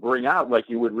I can bring out, like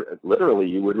you would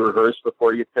rehearse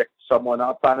before you pick someone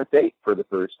up on a date for the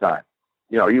first time.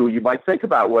 You might think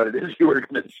about what it is you were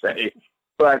going to say,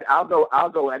 but I'll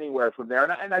go anywhere from there.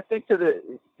 And I think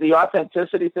to the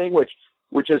authenticity thing,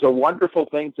 which is a wonderful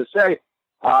thing to say.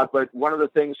 But one of the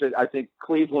things that I think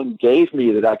Cleveland gave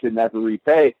me that I could never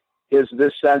repay is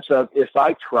this sense of, if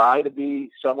I try to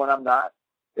be someone I'm not,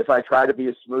 if I try to be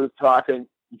a smooth talking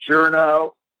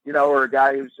journo, or a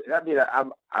guy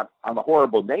I'm a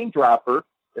horrible name dropper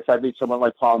if I meet someone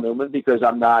like Paul Newman, because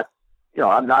I'm not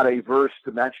averse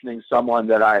to mentioning someone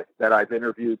that I've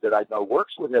interviewed that I know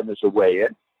works with him as a way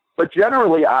in. But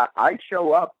generally, I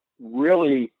show up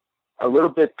really a little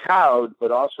bit cowed,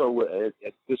 but also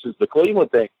this is the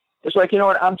Cleveland thing. It's like,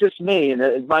 I'm just me,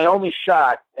 and my only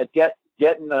shot at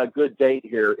getting a good date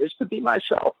here is to be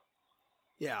myself.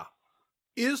 Yeah.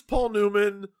 Is Paul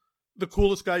Newman the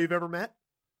coolest guy you've ever met?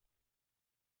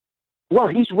 Well,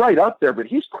 he's right up there, but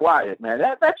he's quiet, man.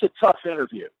 That's a tough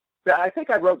interview. I think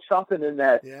I wrote something in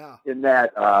that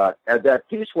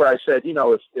piece where I said,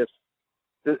 if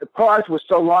the pause was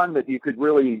so long that you could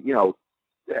really,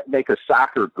 make a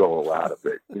soccer goal out of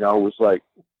it. It was like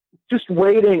just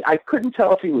waiting. I couldn't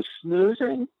tell if he was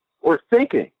snoozing or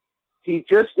thinking. He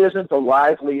just isn't a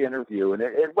lively interview, and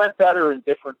it went better in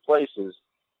different places.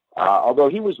 Although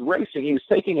he was racing, he was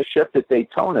taking a shift at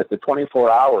Daytona at the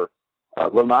 24-hour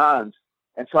Le Mans.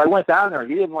 And so I went down there.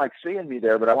 He didn't like seeing me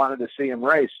there, but I wanted to see him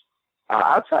race.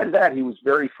 Outside of that, he was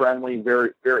very friendly, very,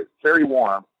 very, very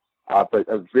warm, but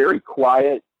a very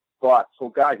quiet, thoughtful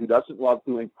guy who doesn't love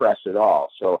doing press at all.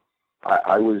 So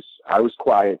I was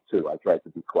quiet too. I tried to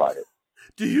be quiet.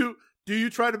 Do you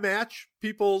try to match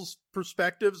people's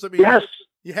perspectives? I mean, yes,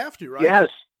 you have to, right? Yes,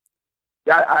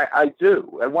 I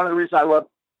do. And one of the reasons I love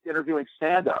interviewing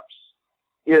stand-ups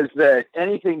is that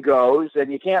anything goes,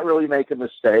 and you can't really make a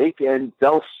mistake, and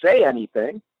they'll say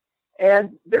anything,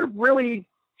 and they're really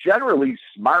generally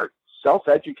smart,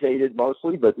 self-educated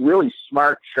mostly, but really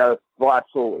smart, sharp,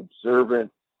 thoughtful,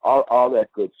 observant, all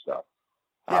that good stuff.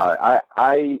 Yeah.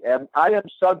 I am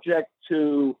subject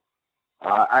to.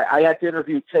 I had to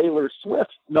interview Taylor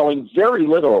Swift, knowing very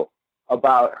little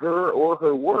about her or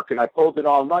her work, and I pulled an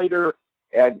all-nighter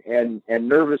and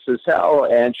nervous as hell.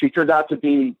 And she turned out to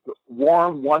be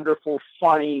warm, wonderful,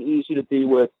 funny, easy to be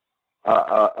with,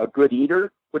 a good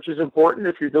eater, which is important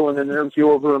if you're doing an interview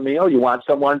over a meal. You want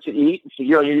someone to eat. So,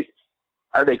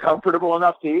 are they comfortable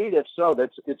enough to eat? If so,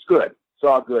 it's good. It's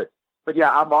all good. But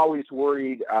yeah, I'm always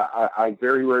worried. I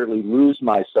very rarely lose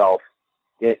myself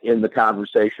in the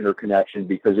conversation or connection,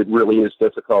 because it really is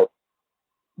difficult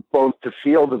both to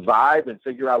feel the vibe and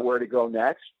figure out where to go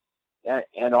next,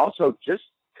 and also just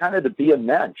kind of to be a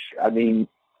mensch. I mean,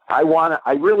 I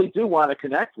really do want to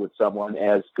connect with someone,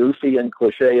 as goofy and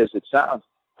cliche as it sounds.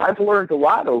 I've learned a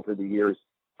lot over the years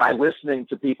by listening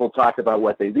to people talk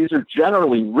about these are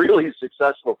generally really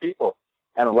successful people.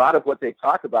 And a lot of what they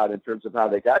talk about in terms of how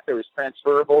they got there is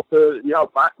transferable to,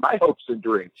 my hopes and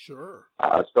dreams. Sure.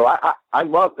 So I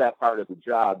love that part of the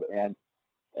job. And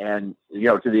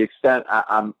to the extent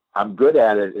I'm good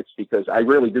at it, it's because I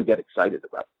really do get excited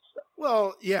about this stuff.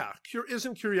 Well, yeah.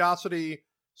 Isn't curiosity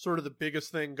sort of the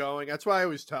biggest thing going? That's why I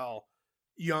always tell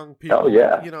young people, oh,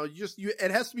 yeah.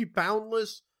 It has to be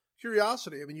boundless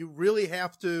curiosity. I mean, you really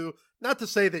have to, not to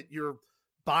say that you're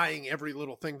buying every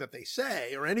little thing that they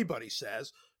say or anybody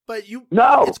says, but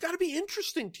it's got to be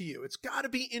interesting to you. It's got to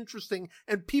be interesting,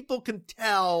 and people can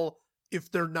tell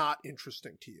if they're not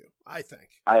interesting to you, I think.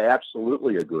 I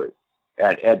absolutely agree.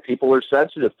 And people are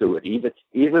sensitive to it.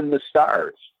 Even the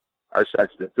stars are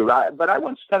sensitive to it. But I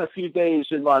once spent a few days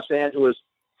in Los Angeles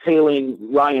tailing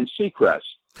Ryan Seacrest,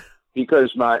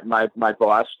 because my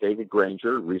boss, David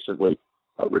Granger, recently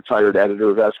retired editor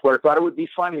of Esquire, thought it would be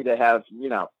funny to have,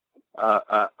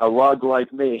 a lug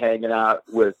like me hanging out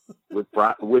with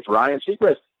Ryan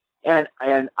Seacrest. And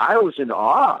I was in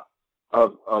awe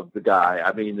of the guy.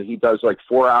 I mean, he does like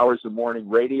 4 hours of morning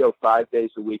radio 5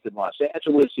 days a week in Los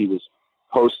Angeles. He was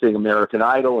hosting American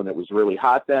Idol, and it was really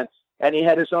hot then. And he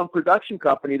had his own production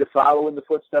company to follow in the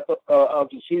footsteps of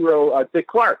his hero, Dick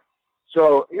Clark.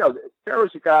 So, there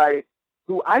was a guy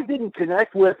who I didn't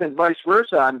connect with, and vice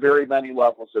versa, on very many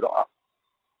levels at all.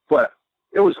 But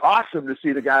it was awesome to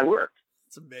see the guy work.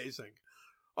 It's amazing.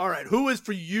 All right, who is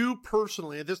for you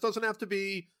personally, and this doesn't have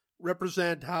to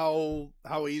represent how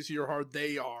easy or hard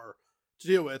they are to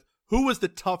deal with, who was the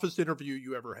toughest interview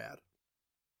you ever had?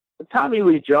 Tommy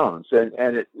Lee Jones, and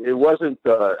it wasn't.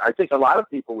 I think a lot of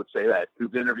people would say that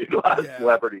who've interviewed a lot of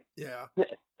celebrities. Yeah.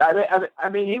 I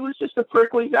mean, he was just a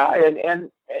prickly guy,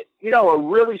 and a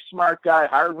really smart guy,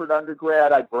 Harvard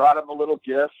undergrad. I brought him a little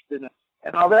gift and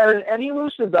all that, and he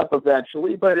loosened up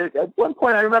eventually. But at one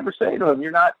point, I remember saying to him, "You're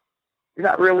not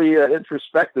really an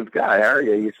introspective guy, are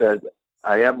you?" He said,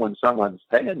 "I am when someone's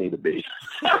paying me to be."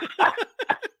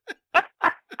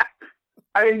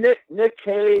 I mean, Nick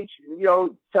Cage,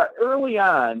 early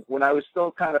on when I was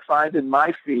still kind of finding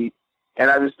my feet,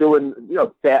 and I was doing,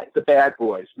 the bad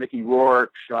boys, Mickey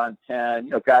Rourke, Sean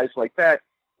Penn, guys like that.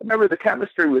 I remember the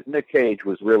chemistry with Nick Cage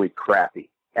was really crappy,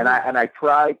 and I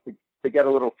tried to get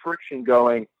a little friction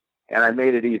going, and I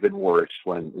made it even worse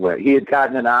when he had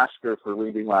gotten an Oscar for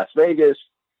Leaving Las Vegas,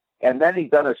 and then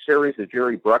he'd done a series of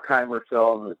Jerry Bruckheimer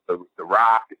films, The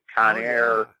Rock, Con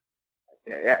Air,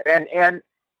 and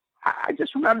I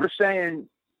just remember saying,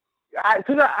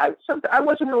 because I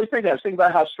wasn't really thinking. I was thinking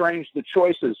about how strange the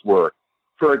choices were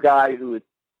for a guy who had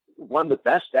won the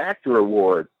Best Actor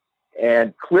award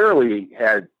and clearly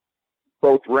had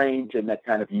both range and that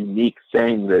kind of unique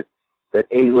thing that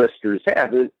A-listers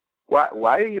have.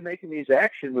 Why are you making these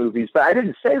action movies? But I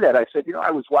didn't say that. I said, I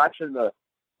was watching The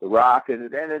Rock,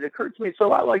 and it occurred to me it's a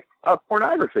lot like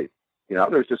pornography.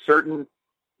 There's a certain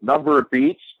number of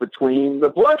beats between the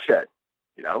bloodshed.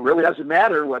 It really doesn't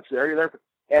matter what's there. You're there.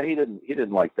 And he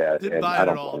didn't like that. Didn't buy it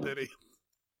at all, did he?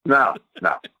 No.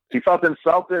 He felt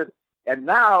insulted. And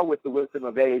now, with the wisdom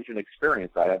of age and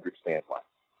experience, I understand why.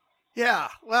 Yeah.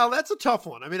 Well, that's a tough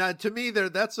one. I mean, to me,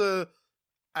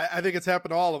 I think it's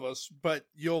happened to all of us, but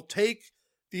you'll take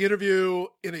the interview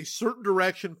in a certain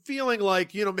direction, feeling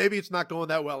like, maybe it's not going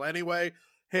that well anyway.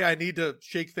 Hey, I need to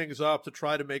shake things up to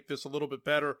try to make this a little bit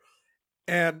better.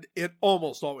 And it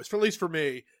almost always, at least for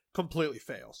me, completely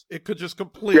fails. It could just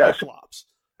completely flops.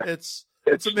 It's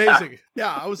amazing.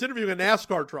 Yeah, I was interviewing a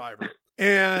NASCAR driver,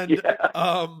 and and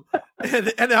I'm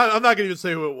not going to even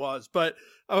say who it was, but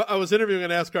I was interviewing a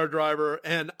NASCAR driver,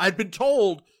 and I'd been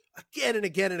told again and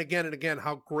again and again and again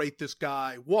how great this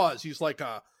guy was. He's like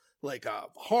a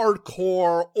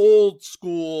hardcore old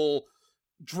school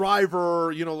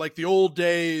driver, like the old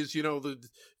days,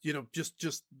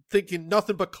 just thinking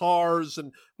nothing but cars,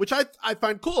 and which I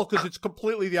find cool because it's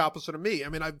completely the opposite of me. I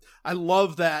mean, I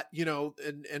love that,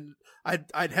 and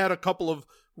I'd had a couple of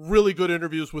really good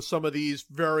interviews with some of these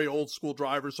very old school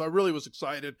drivers, so I really was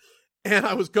excited, and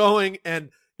I was going, and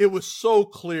it was so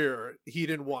clear he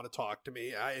didn't want to talk to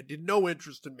me. I had no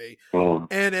interest in me,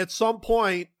 and at some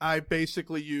point, I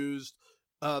basically used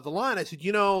the line. I said,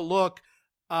 look,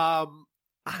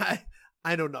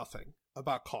 I know nothing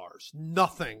about cars,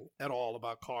 nothing at all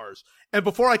about cars. And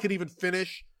before I could even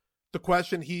finish the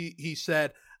question, he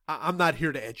said, "I'm not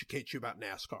here to educate you about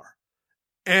NASCAR."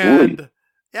 And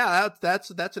that's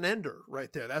an ender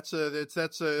right there. That's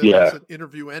an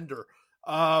interview ender.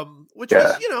 Which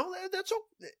was,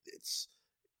 it's,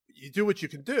 you do what you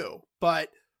can do, but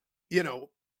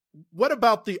what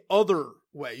about the other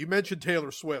way? You mentioned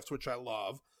Taylor Swift, which I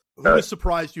love. Who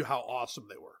surprised you how awesome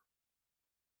they were?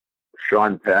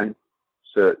 Sean Penn.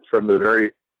 So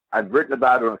I've written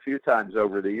about him a few times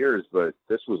over the years, but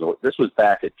this was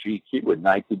back at GQ in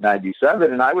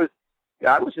 1997, and I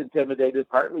was intimidated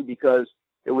partly because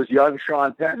it was young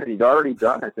Sean Penn, and he'd already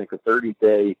done, I think, a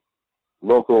 30-day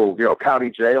local,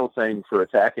 county jail thing for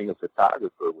attacking a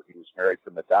photographer when he was married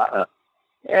to Madonna,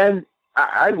 and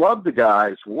I loved the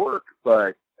guy's work,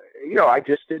 but I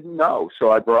just didn't know.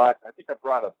 So I brought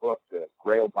a book, a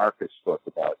Grail Marcus book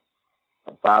about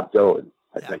Bob Dylan.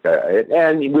 I think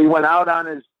and we went out on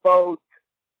his boat.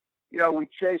 We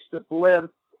chased a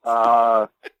blimp. Saw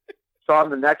him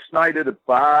the next night at a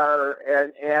bar,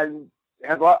 and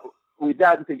we'd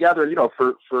gotten together,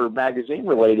 for magazine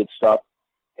related stuff.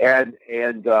 And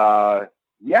it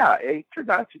turned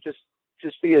out to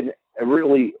just be a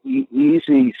really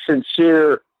easy,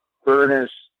 sincere,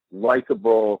 earnest,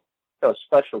 likable,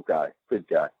 special guy, good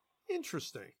guy.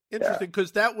 Interesting,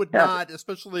 because that would not,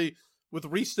 especially with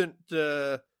recent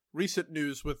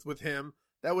news with him,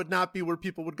 that would not be where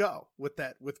people would go with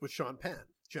Sean Penn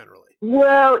generally.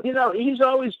 Well, he's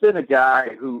always been a guy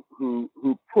who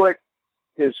put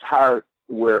his heart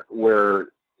where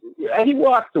and he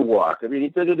walked the walk. I mean, he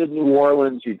did it in New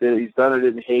Orleans. He's done it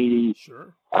in Haiti.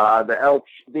 Sure. The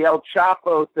El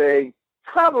Chapo thing,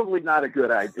 probably not a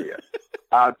good idea.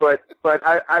 But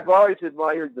I've always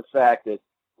admired the fact that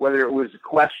whether it was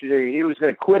questioning, he was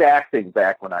going to quit acting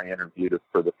back when I interviewed him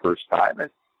for the first time. And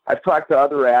I've talked to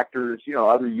other actors,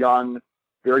 other young,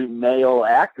 very male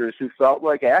actors who felt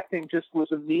like acting just was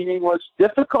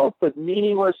difficult, but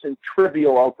meaningless and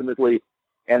trivial ultimately.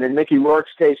 And in Mickey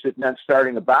Rourke's case, it meant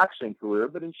starting a boxing career.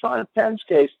 But in Sean Penn's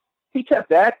case, he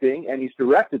kept acting, and he's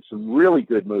directed some really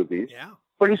good movies. Yeah.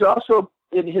 But he's also,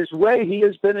 in his way, he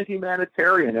has been a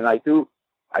humanitarian. And I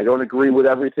don't agree with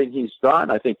everything he's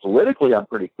done. I think politically I'm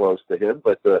pretty close to him.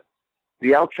 But the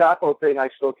El Chapo thing I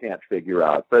still can't figure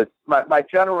out. But in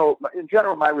general,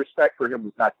 my respect for him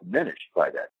was not diminished by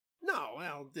that. No,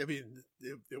 well, I mean,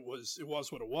 it was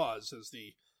what it was, as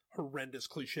the horrendous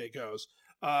cliche goes.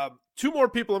 Two more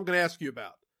people I'm going to ask you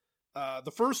about.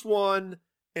 The first one,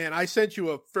 and I sent you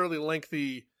a fairly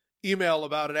lengthy email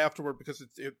about it afterward because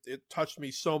it touched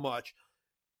me so much,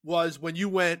 was when you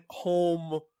went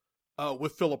home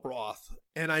with Philip Roth.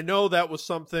 And I know that was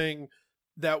something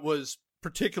that was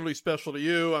particularly special to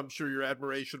you. I'm sure your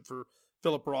admiration for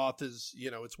Philip Roth is,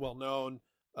 it's well known.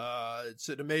 It's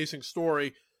an amazing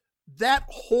story. That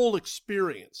whole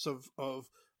experience of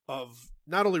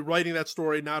not only writing that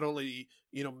story, not only,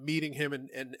 meeting him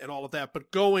and all of that,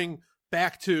 but going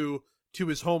back to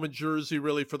his home in Jersey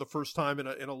really for the first time in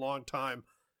a long time.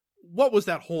 What was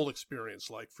that whole experience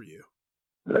like for you?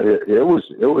 It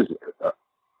was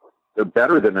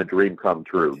better than a dream come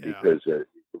true, because a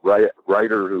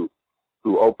writer who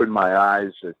opened my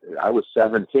eyes. I was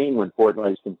 17 when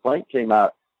Portnoy's Complaint came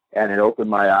out, and it opened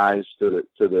my eyes to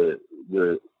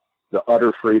the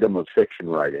utter freedom of fiction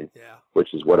writing,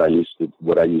 which is what I used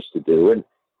to do.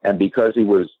 And because he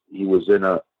was in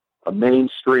a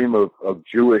mainstream of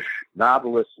Jewish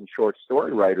novelists and short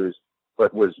story writers,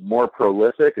 but was more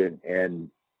prolific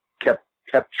and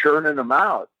kept churning them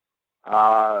out.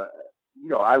 I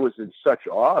was in such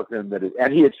awe of him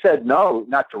and he had said no,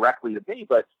 not directly to me,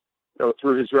 but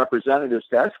through his representatives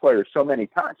to Esquire so many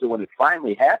times. And when it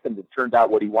finally happened, it turned out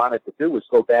what he wanted to do was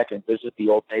go back and visit the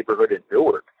old neighborhood in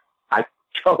Newark.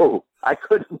 I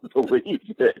couldn't believe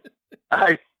it.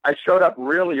 I showed up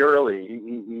really early.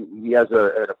 He has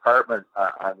an apartment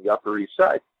on the Upper East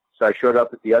Side. So I showed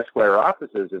up at the Esquire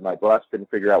offices, and my boss couldn't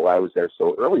figure out why I was there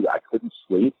so early. I couldn't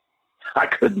sleep. I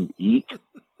couldn't eat.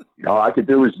 All I could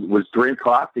do was drink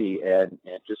coffee and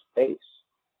just pace.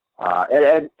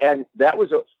 And that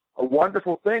was a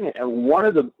wonderful thing. And one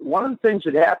of the things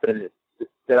that happened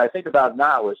that I think about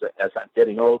now as I'm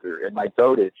getting older in my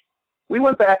dotage, we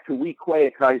went back to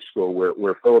Weequahic High School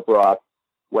where Philip Roth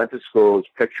went to school. His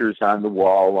pictures on the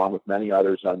wall, along with many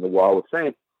others on the Wall of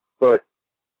Fame. But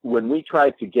when we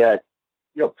tried to get,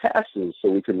 passes so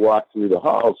we could walk through the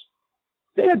halls,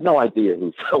 they had no idea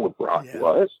who Philip Roth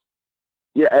was.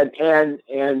 Yeah, and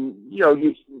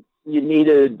you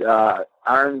needed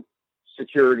armed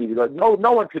security to go.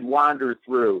 No one could wander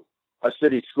through a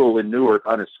city school in Newark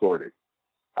unescorted.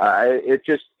 It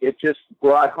just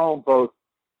brought home both.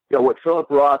 What Philip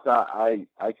Roth I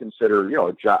consider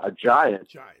a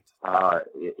giant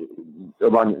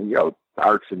among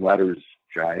arts and letters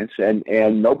giants,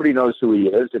 and nobody knows who he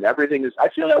is, and everything is. I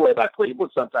feel that way about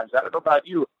Cleveland sometimes. I don't know about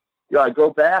you. I go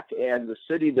back, and the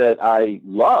city that I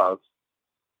love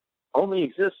only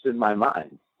exists in my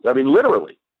mind. I mean,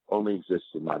 literally only exists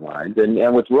in my mind.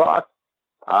 And with Roth,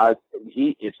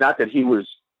 it's not that he was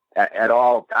at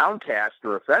all downcast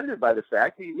or offended by the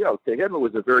fact. To him it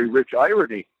was a very rich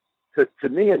irony. To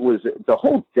me, it was the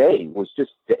whole day was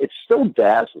just. It's still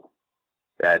dazzling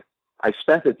that I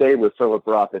spent the day with Philip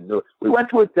Roth, and we went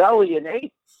to a deli and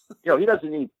ate. He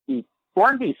doesn't eat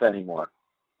corned beef anymore,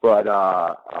 but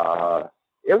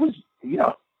it was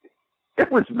it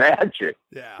was magic.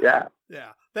 Yeah.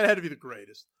 That had to be the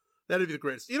greatest.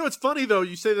 It's funny though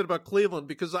you say that about Cleveland,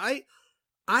 because I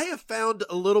have found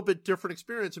a little bit different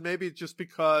experience, and maybe it's just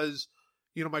because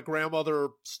my grandmother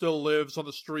still lives on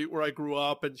the street where I grew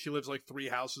up, and she lives like 3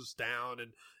 houses down,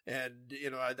 and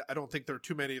I don't think there are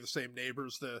too many of the same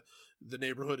neighbors. The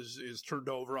neighborhood is turned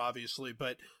over, obviously,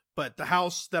 but the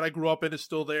house that I grew up in is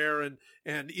still there,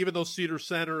 and even though Cedar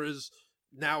Center is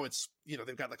now, it's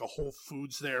they've got like a Whole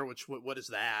Foods there, which what is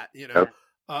that?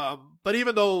 But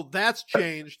even though that's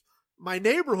changed, my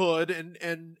neighborhood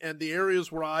and the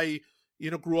areas where I,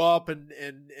 grew up and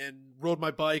rode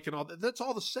my bike and all that, that's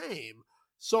all the same.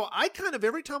 So I kind of,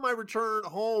 every time I return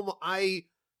home, I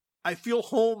feel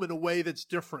home in a way that's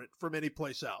different from any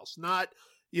place else. Not,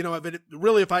 I mean,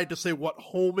 really, if I had to say what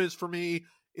home is for me,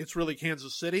 it's really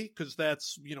Kansas City, because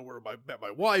that's, where I met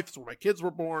my wife, it's where my kids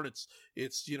were born. It's,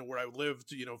 where I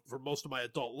lived, for most of my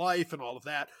adult life and all of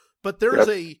that. But there's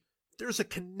a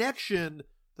connection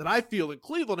that I feel in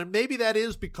Cleveland. And maybe that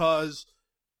is because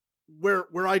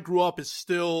where I grew up is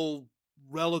still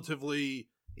relatively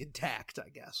intact, I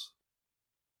guess.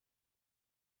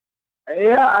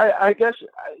 Yeah, I guess,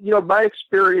 my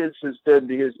experience has been,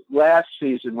 because last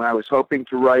season when I was hoping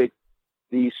to write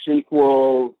the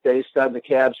sequel based on the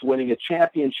Cavs winning a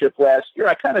championship last year,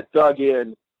 I kind of dug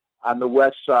in on the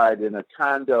west side in a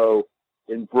condo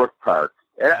in Brook Park.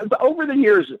 And over the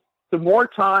years, the more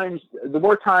time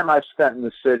I've spent in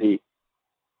the city,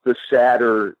 the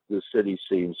sadder the city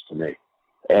seems to me.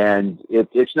 And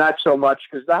it's not so much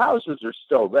because the houses are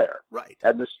still there, right,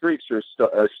 and the streets are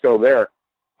still there.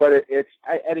 But it's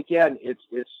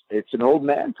an old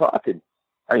man talking.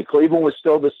 I mean, Cleveland was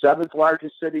still the seventh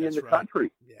largest city in the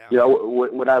country. Yeah.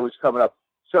 When I was coming up.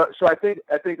 So I think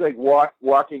like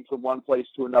walking from one place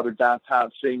to another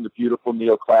downtown, seeing the beautiful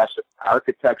neoclassic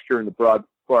architecture and the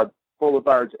broad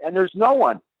boulevards, and there's no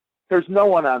one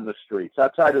on the streets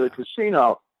outside of the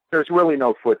casino. There's really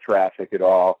no foot traffic at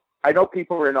all. I know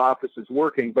people are in offices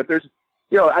working, but there's,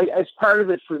 as part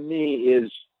of it for me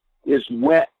is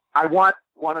when I want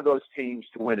one of those teams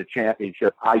to win a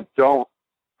championship. I don't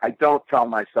tell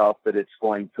myself that it's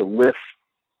going to lift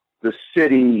the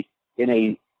city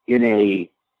in a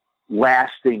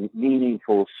lasting,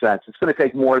 meaningful sense. It's going to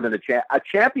take more than a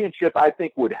championship. I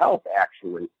think would help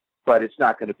actually, but it's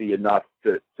not going to be enough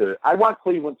to. I want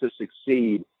Cleveland to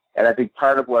succeed, and I think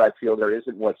part of what I feel there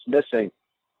isn't what's missing,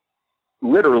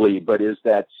 literally, but is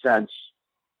that sense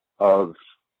of,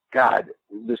 God,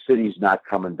 the city's not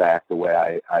coming back the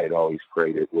way I had always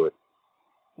prayed it would.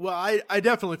 Well, I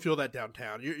definitely feel that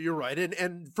downtown. You're right.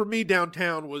 And for me,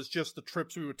 downtown was just the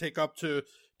trips we would take up to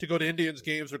go to Indians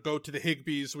games or go to the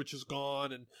Higbees, which is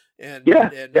gone, and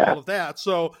all of that.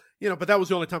 So, but that was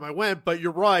the only time I went. But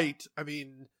you're right. I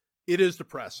mean, it is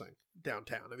depressing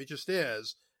downtown. I mean, it just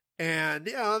is. And,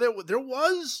 there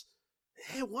was,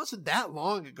 it wasn't that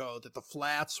long ago that the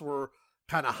flats were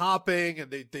kind of hopping, and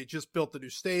they just built the new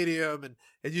stadium, and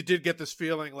you did get this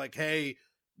feeling like, hey,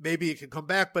 maybe it can come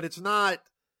back, but it's not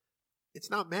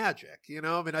magic,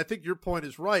 I mean, I think your point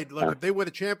is right. Look, if they win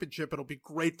a championship, it'll be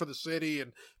great for the city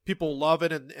and people love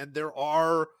it. And there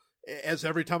are, as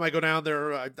every time I go down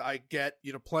there, I get,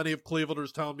 plenty of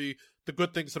Clevelanders telling me the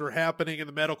good things that are happening in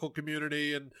the medical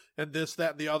community and this,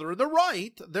 that, and the other. And they're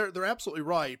right. They're absolutely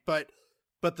right. But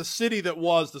the city that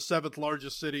was the seventh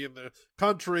largest city in the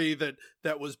country,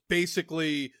 that was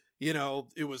basically,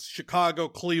 it was Chicago,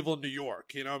 Cleveland, New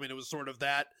York, I mean, it was sort of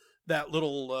that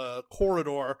little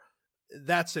corridor.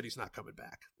 That city's not coming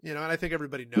back, and I think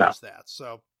everybody knows that.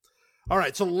 So, all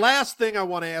right. So last thing I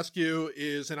want to ask you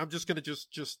is, and I'm just going to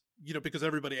just, because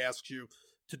everybody asks you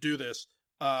to do this,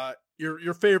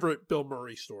 your favorite Bill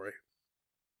Murray story.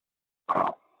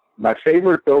 My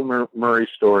favorite Bill Murray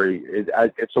story,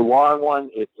 it's a long one.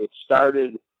 It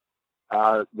started,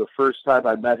 the first time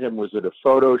I met him was at a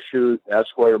photo shoot,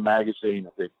 Esquire magazine.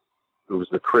 I think it was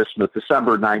the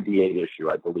December 98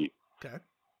 issue, I believe. Okay.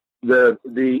 The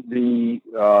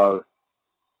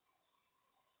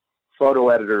photo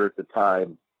editor at the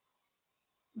time,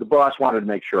 the boss wanted to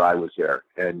make sure I was there,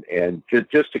 and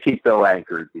just to keep Bill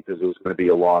anchored because it was going to be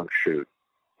a long shoot.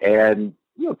 And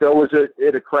Bill was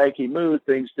in a cranky mood.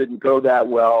 Things didn't go that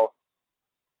well.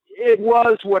 It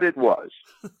was what it was.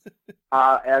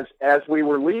 As we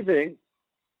were leaving,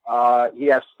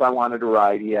 he asked if I wanted to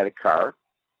ride. He had a car,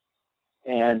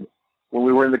 and when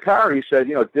we were in the car, he said,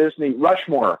 Disney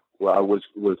Rushmore was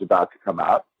about to come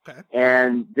out, okay.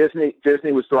 And Disney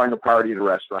was throwing a party at a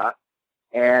restaurant,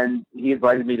 and he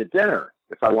invited me to dinner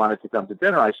if I wanted to come to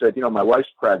dinner. I said, my wife's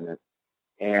pregnant,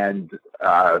 and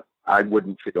I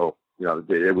wouldn't feel,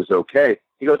 it was okay.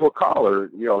 He goes, well, call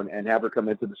her, and have her come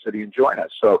into the city and join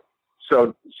us. So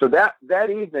that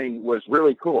evening was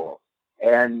really cool,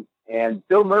 and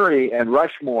Bill Murray and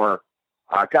Rushmore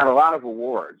got a lot of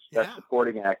awards, Best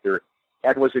Supporting Actor,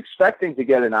 and was expecting to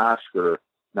get an Oscar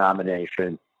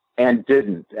nomination and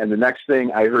didn't. And the next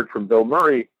thing I heard from Bill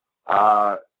Murray,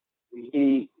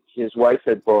 his then wife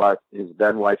had bought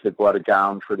a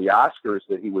gown for the Oscars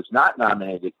that he was not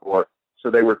nominated for. So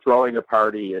they were throwing a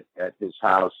party at his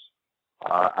house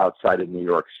outside of New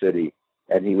York City,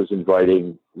 and he was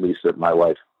inviting Lisa, my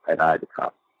wife, and I to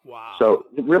come. Wow. So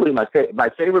really, my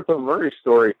favorite Bill Murray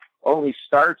story only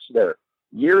starts there.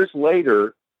 Years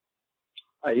later,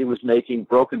 he was making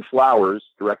Broken Flowers,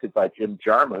 directed by Jim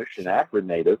Jarmusch, an Akron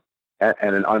native and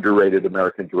an underrated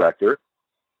American director.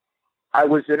 I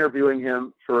was interviewing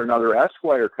him for another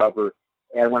Esquire cover,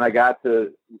 and when I got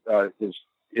to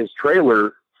his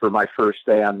trailer for my first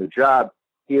day on the job,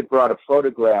 he had brought a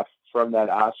photograph from that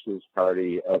Oscars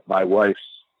party of my wife's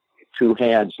two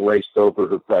hands laced over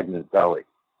her pregnant belly.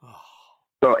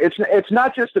 So it's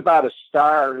not just about a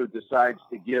star who decides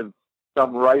to give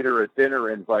some writer a dinner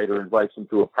invite or invites him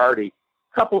to a party.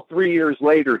 A couple, 3 years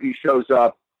later, he shows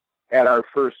up at our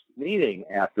first meeting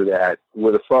after that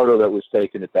with a photo that was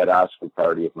taken at that Oscar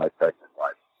party of my pregnant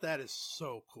wife. That is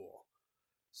so cool.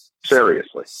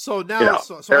 Seriously. So now,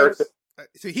 so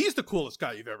he's the coolest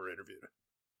guy you've ever interviewed.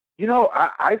 You know,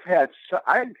 I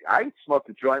smoked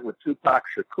a joint with Tupac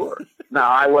Shakur. Now,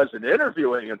 I wasn't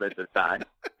interviewing him at the time.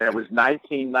 It was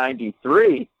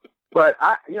 1993. But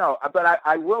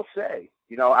I will say,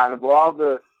 out of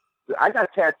all I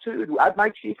got tattooed. My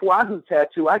Chief Wahoo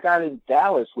tattoo I got in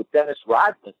Dallas with Dennis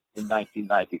Rodman in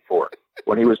 1994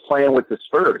 when he was playing with the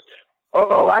Spurs.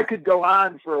 Oh, I could go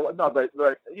on but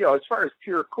as far as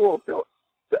pure cool,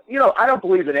 I don't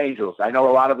believe in angels. I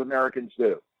know a lot of Americans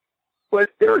do.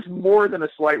 But there's more than a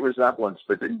slight resemblance.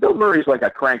 But Bill Murray's like a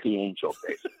cranky angel,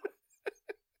 basically.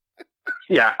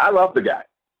 Yeah, I love the guy.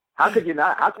 How could you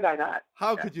not? How could I not?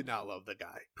 How could you not love the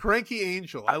guy? Cranky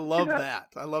angel. I love that.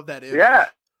 I love that image.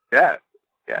 Yeah.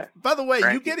 By the way,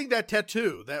 Cranky. you getting that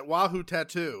tattoo, that Wahoo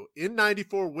tattoo, in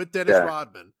 '94 with Dennis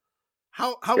Rodman,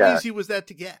 how easy was that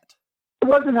to get? It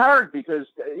wasn't hard because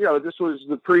this was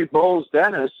the pre-Bulls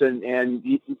Dennis, and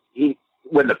he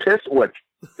when the Pistons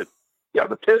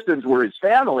were his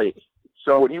family.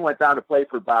 So when he went down to play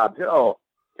for Bob Hill,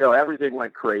 everything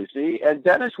went crazy. And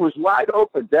Dennis was wide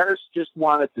open. Dennis just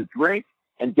wanted to drink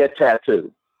and get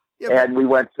tattooed. Yeah, and we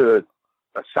went to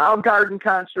a Soundgarden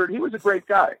concert. He was a great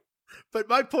guy. But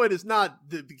my point is not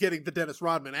getting the Dennis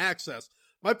Rodman access.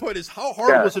 My point is, how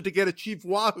hard was it to get a Chief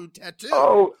Wahoo tattoo?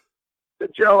 Oh,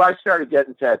 Joe, I started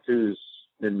getting tattoos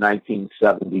in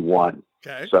 1971.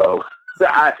 Okay. So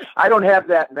I don't have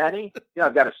that many.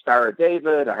 I've got a Star of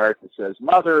David, a heart that says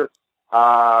Mother.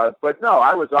 But no,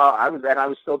 I was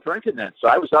still drinking then. So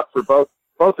I was up for both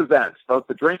events, both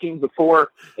the drinking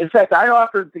before. In fact, I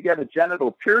offered to get a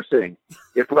genital piercing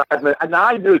if Rodman, and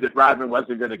I knew that Rodman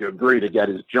wasn't going to agree to get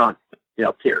his junk,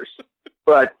 pierced.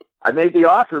 But I made the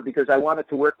offer because I wanted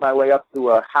to work my way up to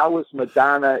a "How is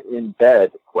Madonna in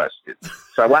bed?" question.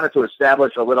 So I wanted to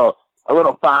establish a little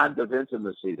bond of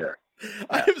intimacy there.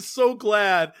 I am so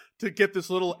glad to get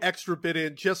this little extra bit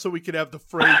in just so we can have the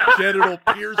phrase genital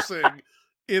piercing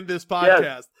in this podcast.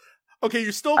 Yes. Okay,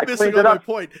 you're still missing on my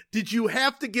point. Did you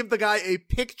have to give the guy a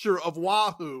picture of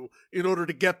Wahoo in order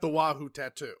to get the Wahoo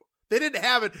tattoo? They didn't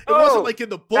have it. It wasn't like in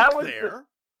the book there.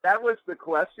 That was the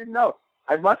question? No.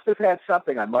 I must have had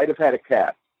something. I might have had a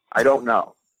cat. I don't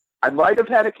know. I might have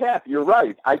had a cat. You're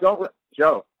right.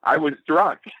 Joe, I was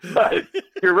drunk. But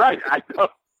you're right. I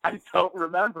don't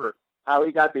remember how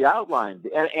he got the outline.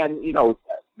 And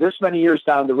this many years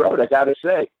down the road, I got to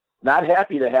say, not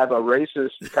happy to have a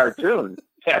racist cartoon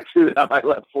tattooed on my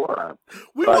left forearm.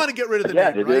 We want to get rid of the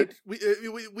name, right?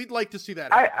 We'd like to see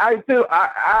that. I do.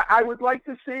 I would like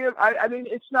to see it. I mean,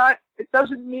 it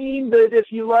doesn't mean that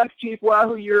if you like Chief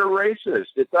Wahoo, you're a racist.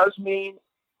 It does mean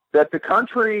that in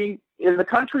the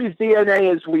country's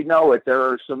DNA as we know it, there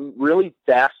are some really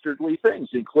dastardly things,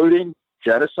 including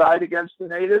genocide against the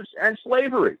natives and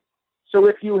slavery. So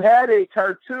if you had a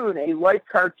light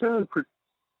cartoon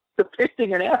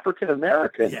depicting an African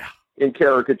American in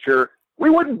caricature, we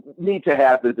wouldn't need to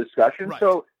have the discussion. Right.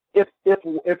 So if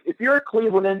you're a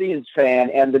Cleveland Indians fan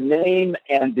and the name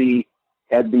and the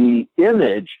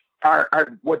image are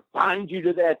what bind you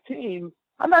to that team,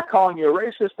 I'm not calling you a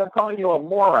racist. I'm calling you a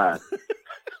moron.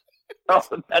 That's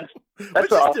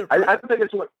all. I think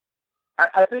it's what.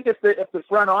 I think if the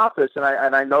front office, and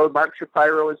I know Mark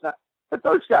Shapiro is not, but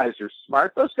those guys are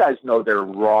smart. Those guys know they're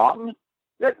wrong.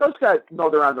 Those guys know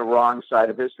they're on the wrong side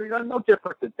of history. They're no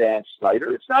different than Dan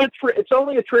Snyder. It's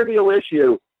only a trivial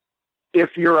issue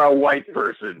if you're a white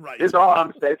person. Right. Is all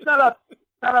I'm saying. It's not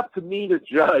up to me to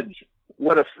judge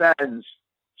what offends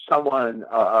someone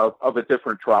of a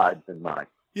different tribe than mine.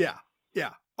 Yeah.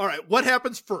 All right. What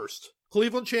happens first?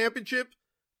 Cleveland championship,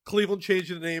 Cleveland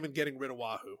changing the name and getting rid of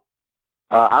Wahoo.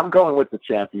 I'm going with the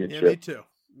championship. Yeah,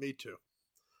 me too.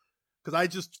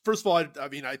 Because first of all,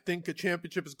 I think a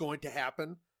championship is going to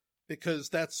happen because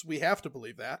we have to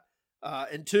believe that.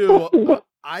 And two,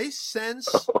 I sense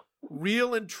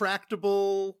real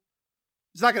intractable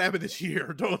It's not gonna happen this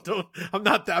year. Don't. I'm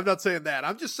not saying that.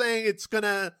 I'm just saying it's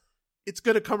gonna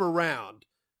come around.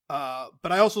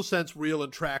 But I also sense real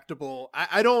intractable.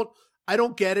 I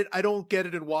don't get it. I don't get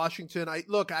it in Washington.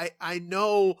 I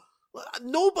know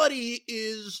nobody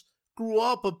grew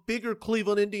up a bigger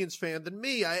Cleveland Indians fan than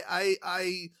me.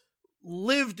 I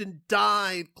lived and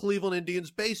died Cleveland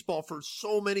Indians baseball for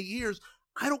so many years.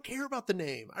 I don't care about the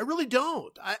name. I really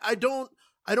don't. I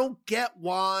don't get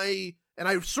why, and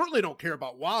I certainly don't care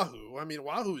about Wahoo. I mean,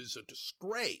 Wahoo is a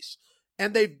disgrace,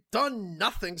 and they've done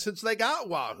nothing since they got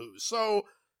Wahoo. So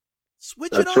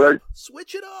switch it up. Right.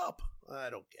 Switch it up. I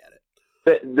don't get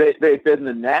it. They've been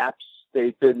the Naps,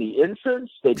 they've been the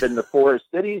Infants, they've been the Forest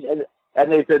Cities,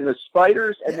 and they've been the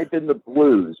Spiders, and they've been the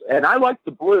Blues. And I like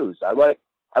the Blues. I like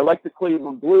the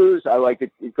Cleveland Blues. I like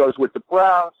it. It goes with the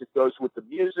Browns. It goes with the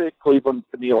music. Cleveland,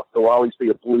 to me, will always be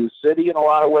a blues city in a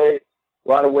lot of ways.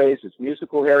 It's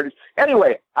musical heritage.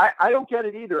 Anyway, I don't get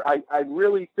it either. I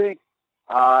really think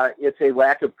it's a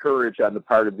lack of courage on the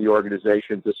part of the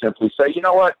organization to simply say, you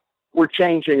know what, we're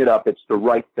changing it up. It's the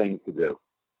right thing to do.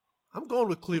 I'm going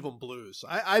with Cleveland Blues.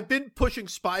 I've been pushing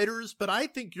Spiders, but I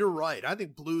think you're right. I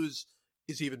think Blues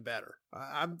is even better.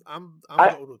 I'm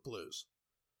going with Blues.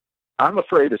 I'm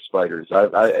afraid of spiders.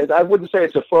 I wouldn't say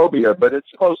it's a phobia, but it's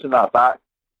close enough.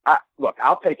 Look,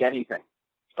 I'll take anything.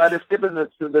 But if given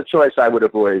the choice, I would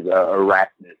avoid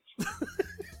arachnids.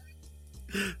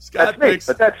 Scott,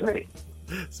 that's me.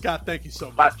 Scott, thank you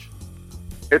so much.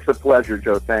 It's a pleasure,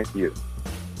 Joe. Thank you.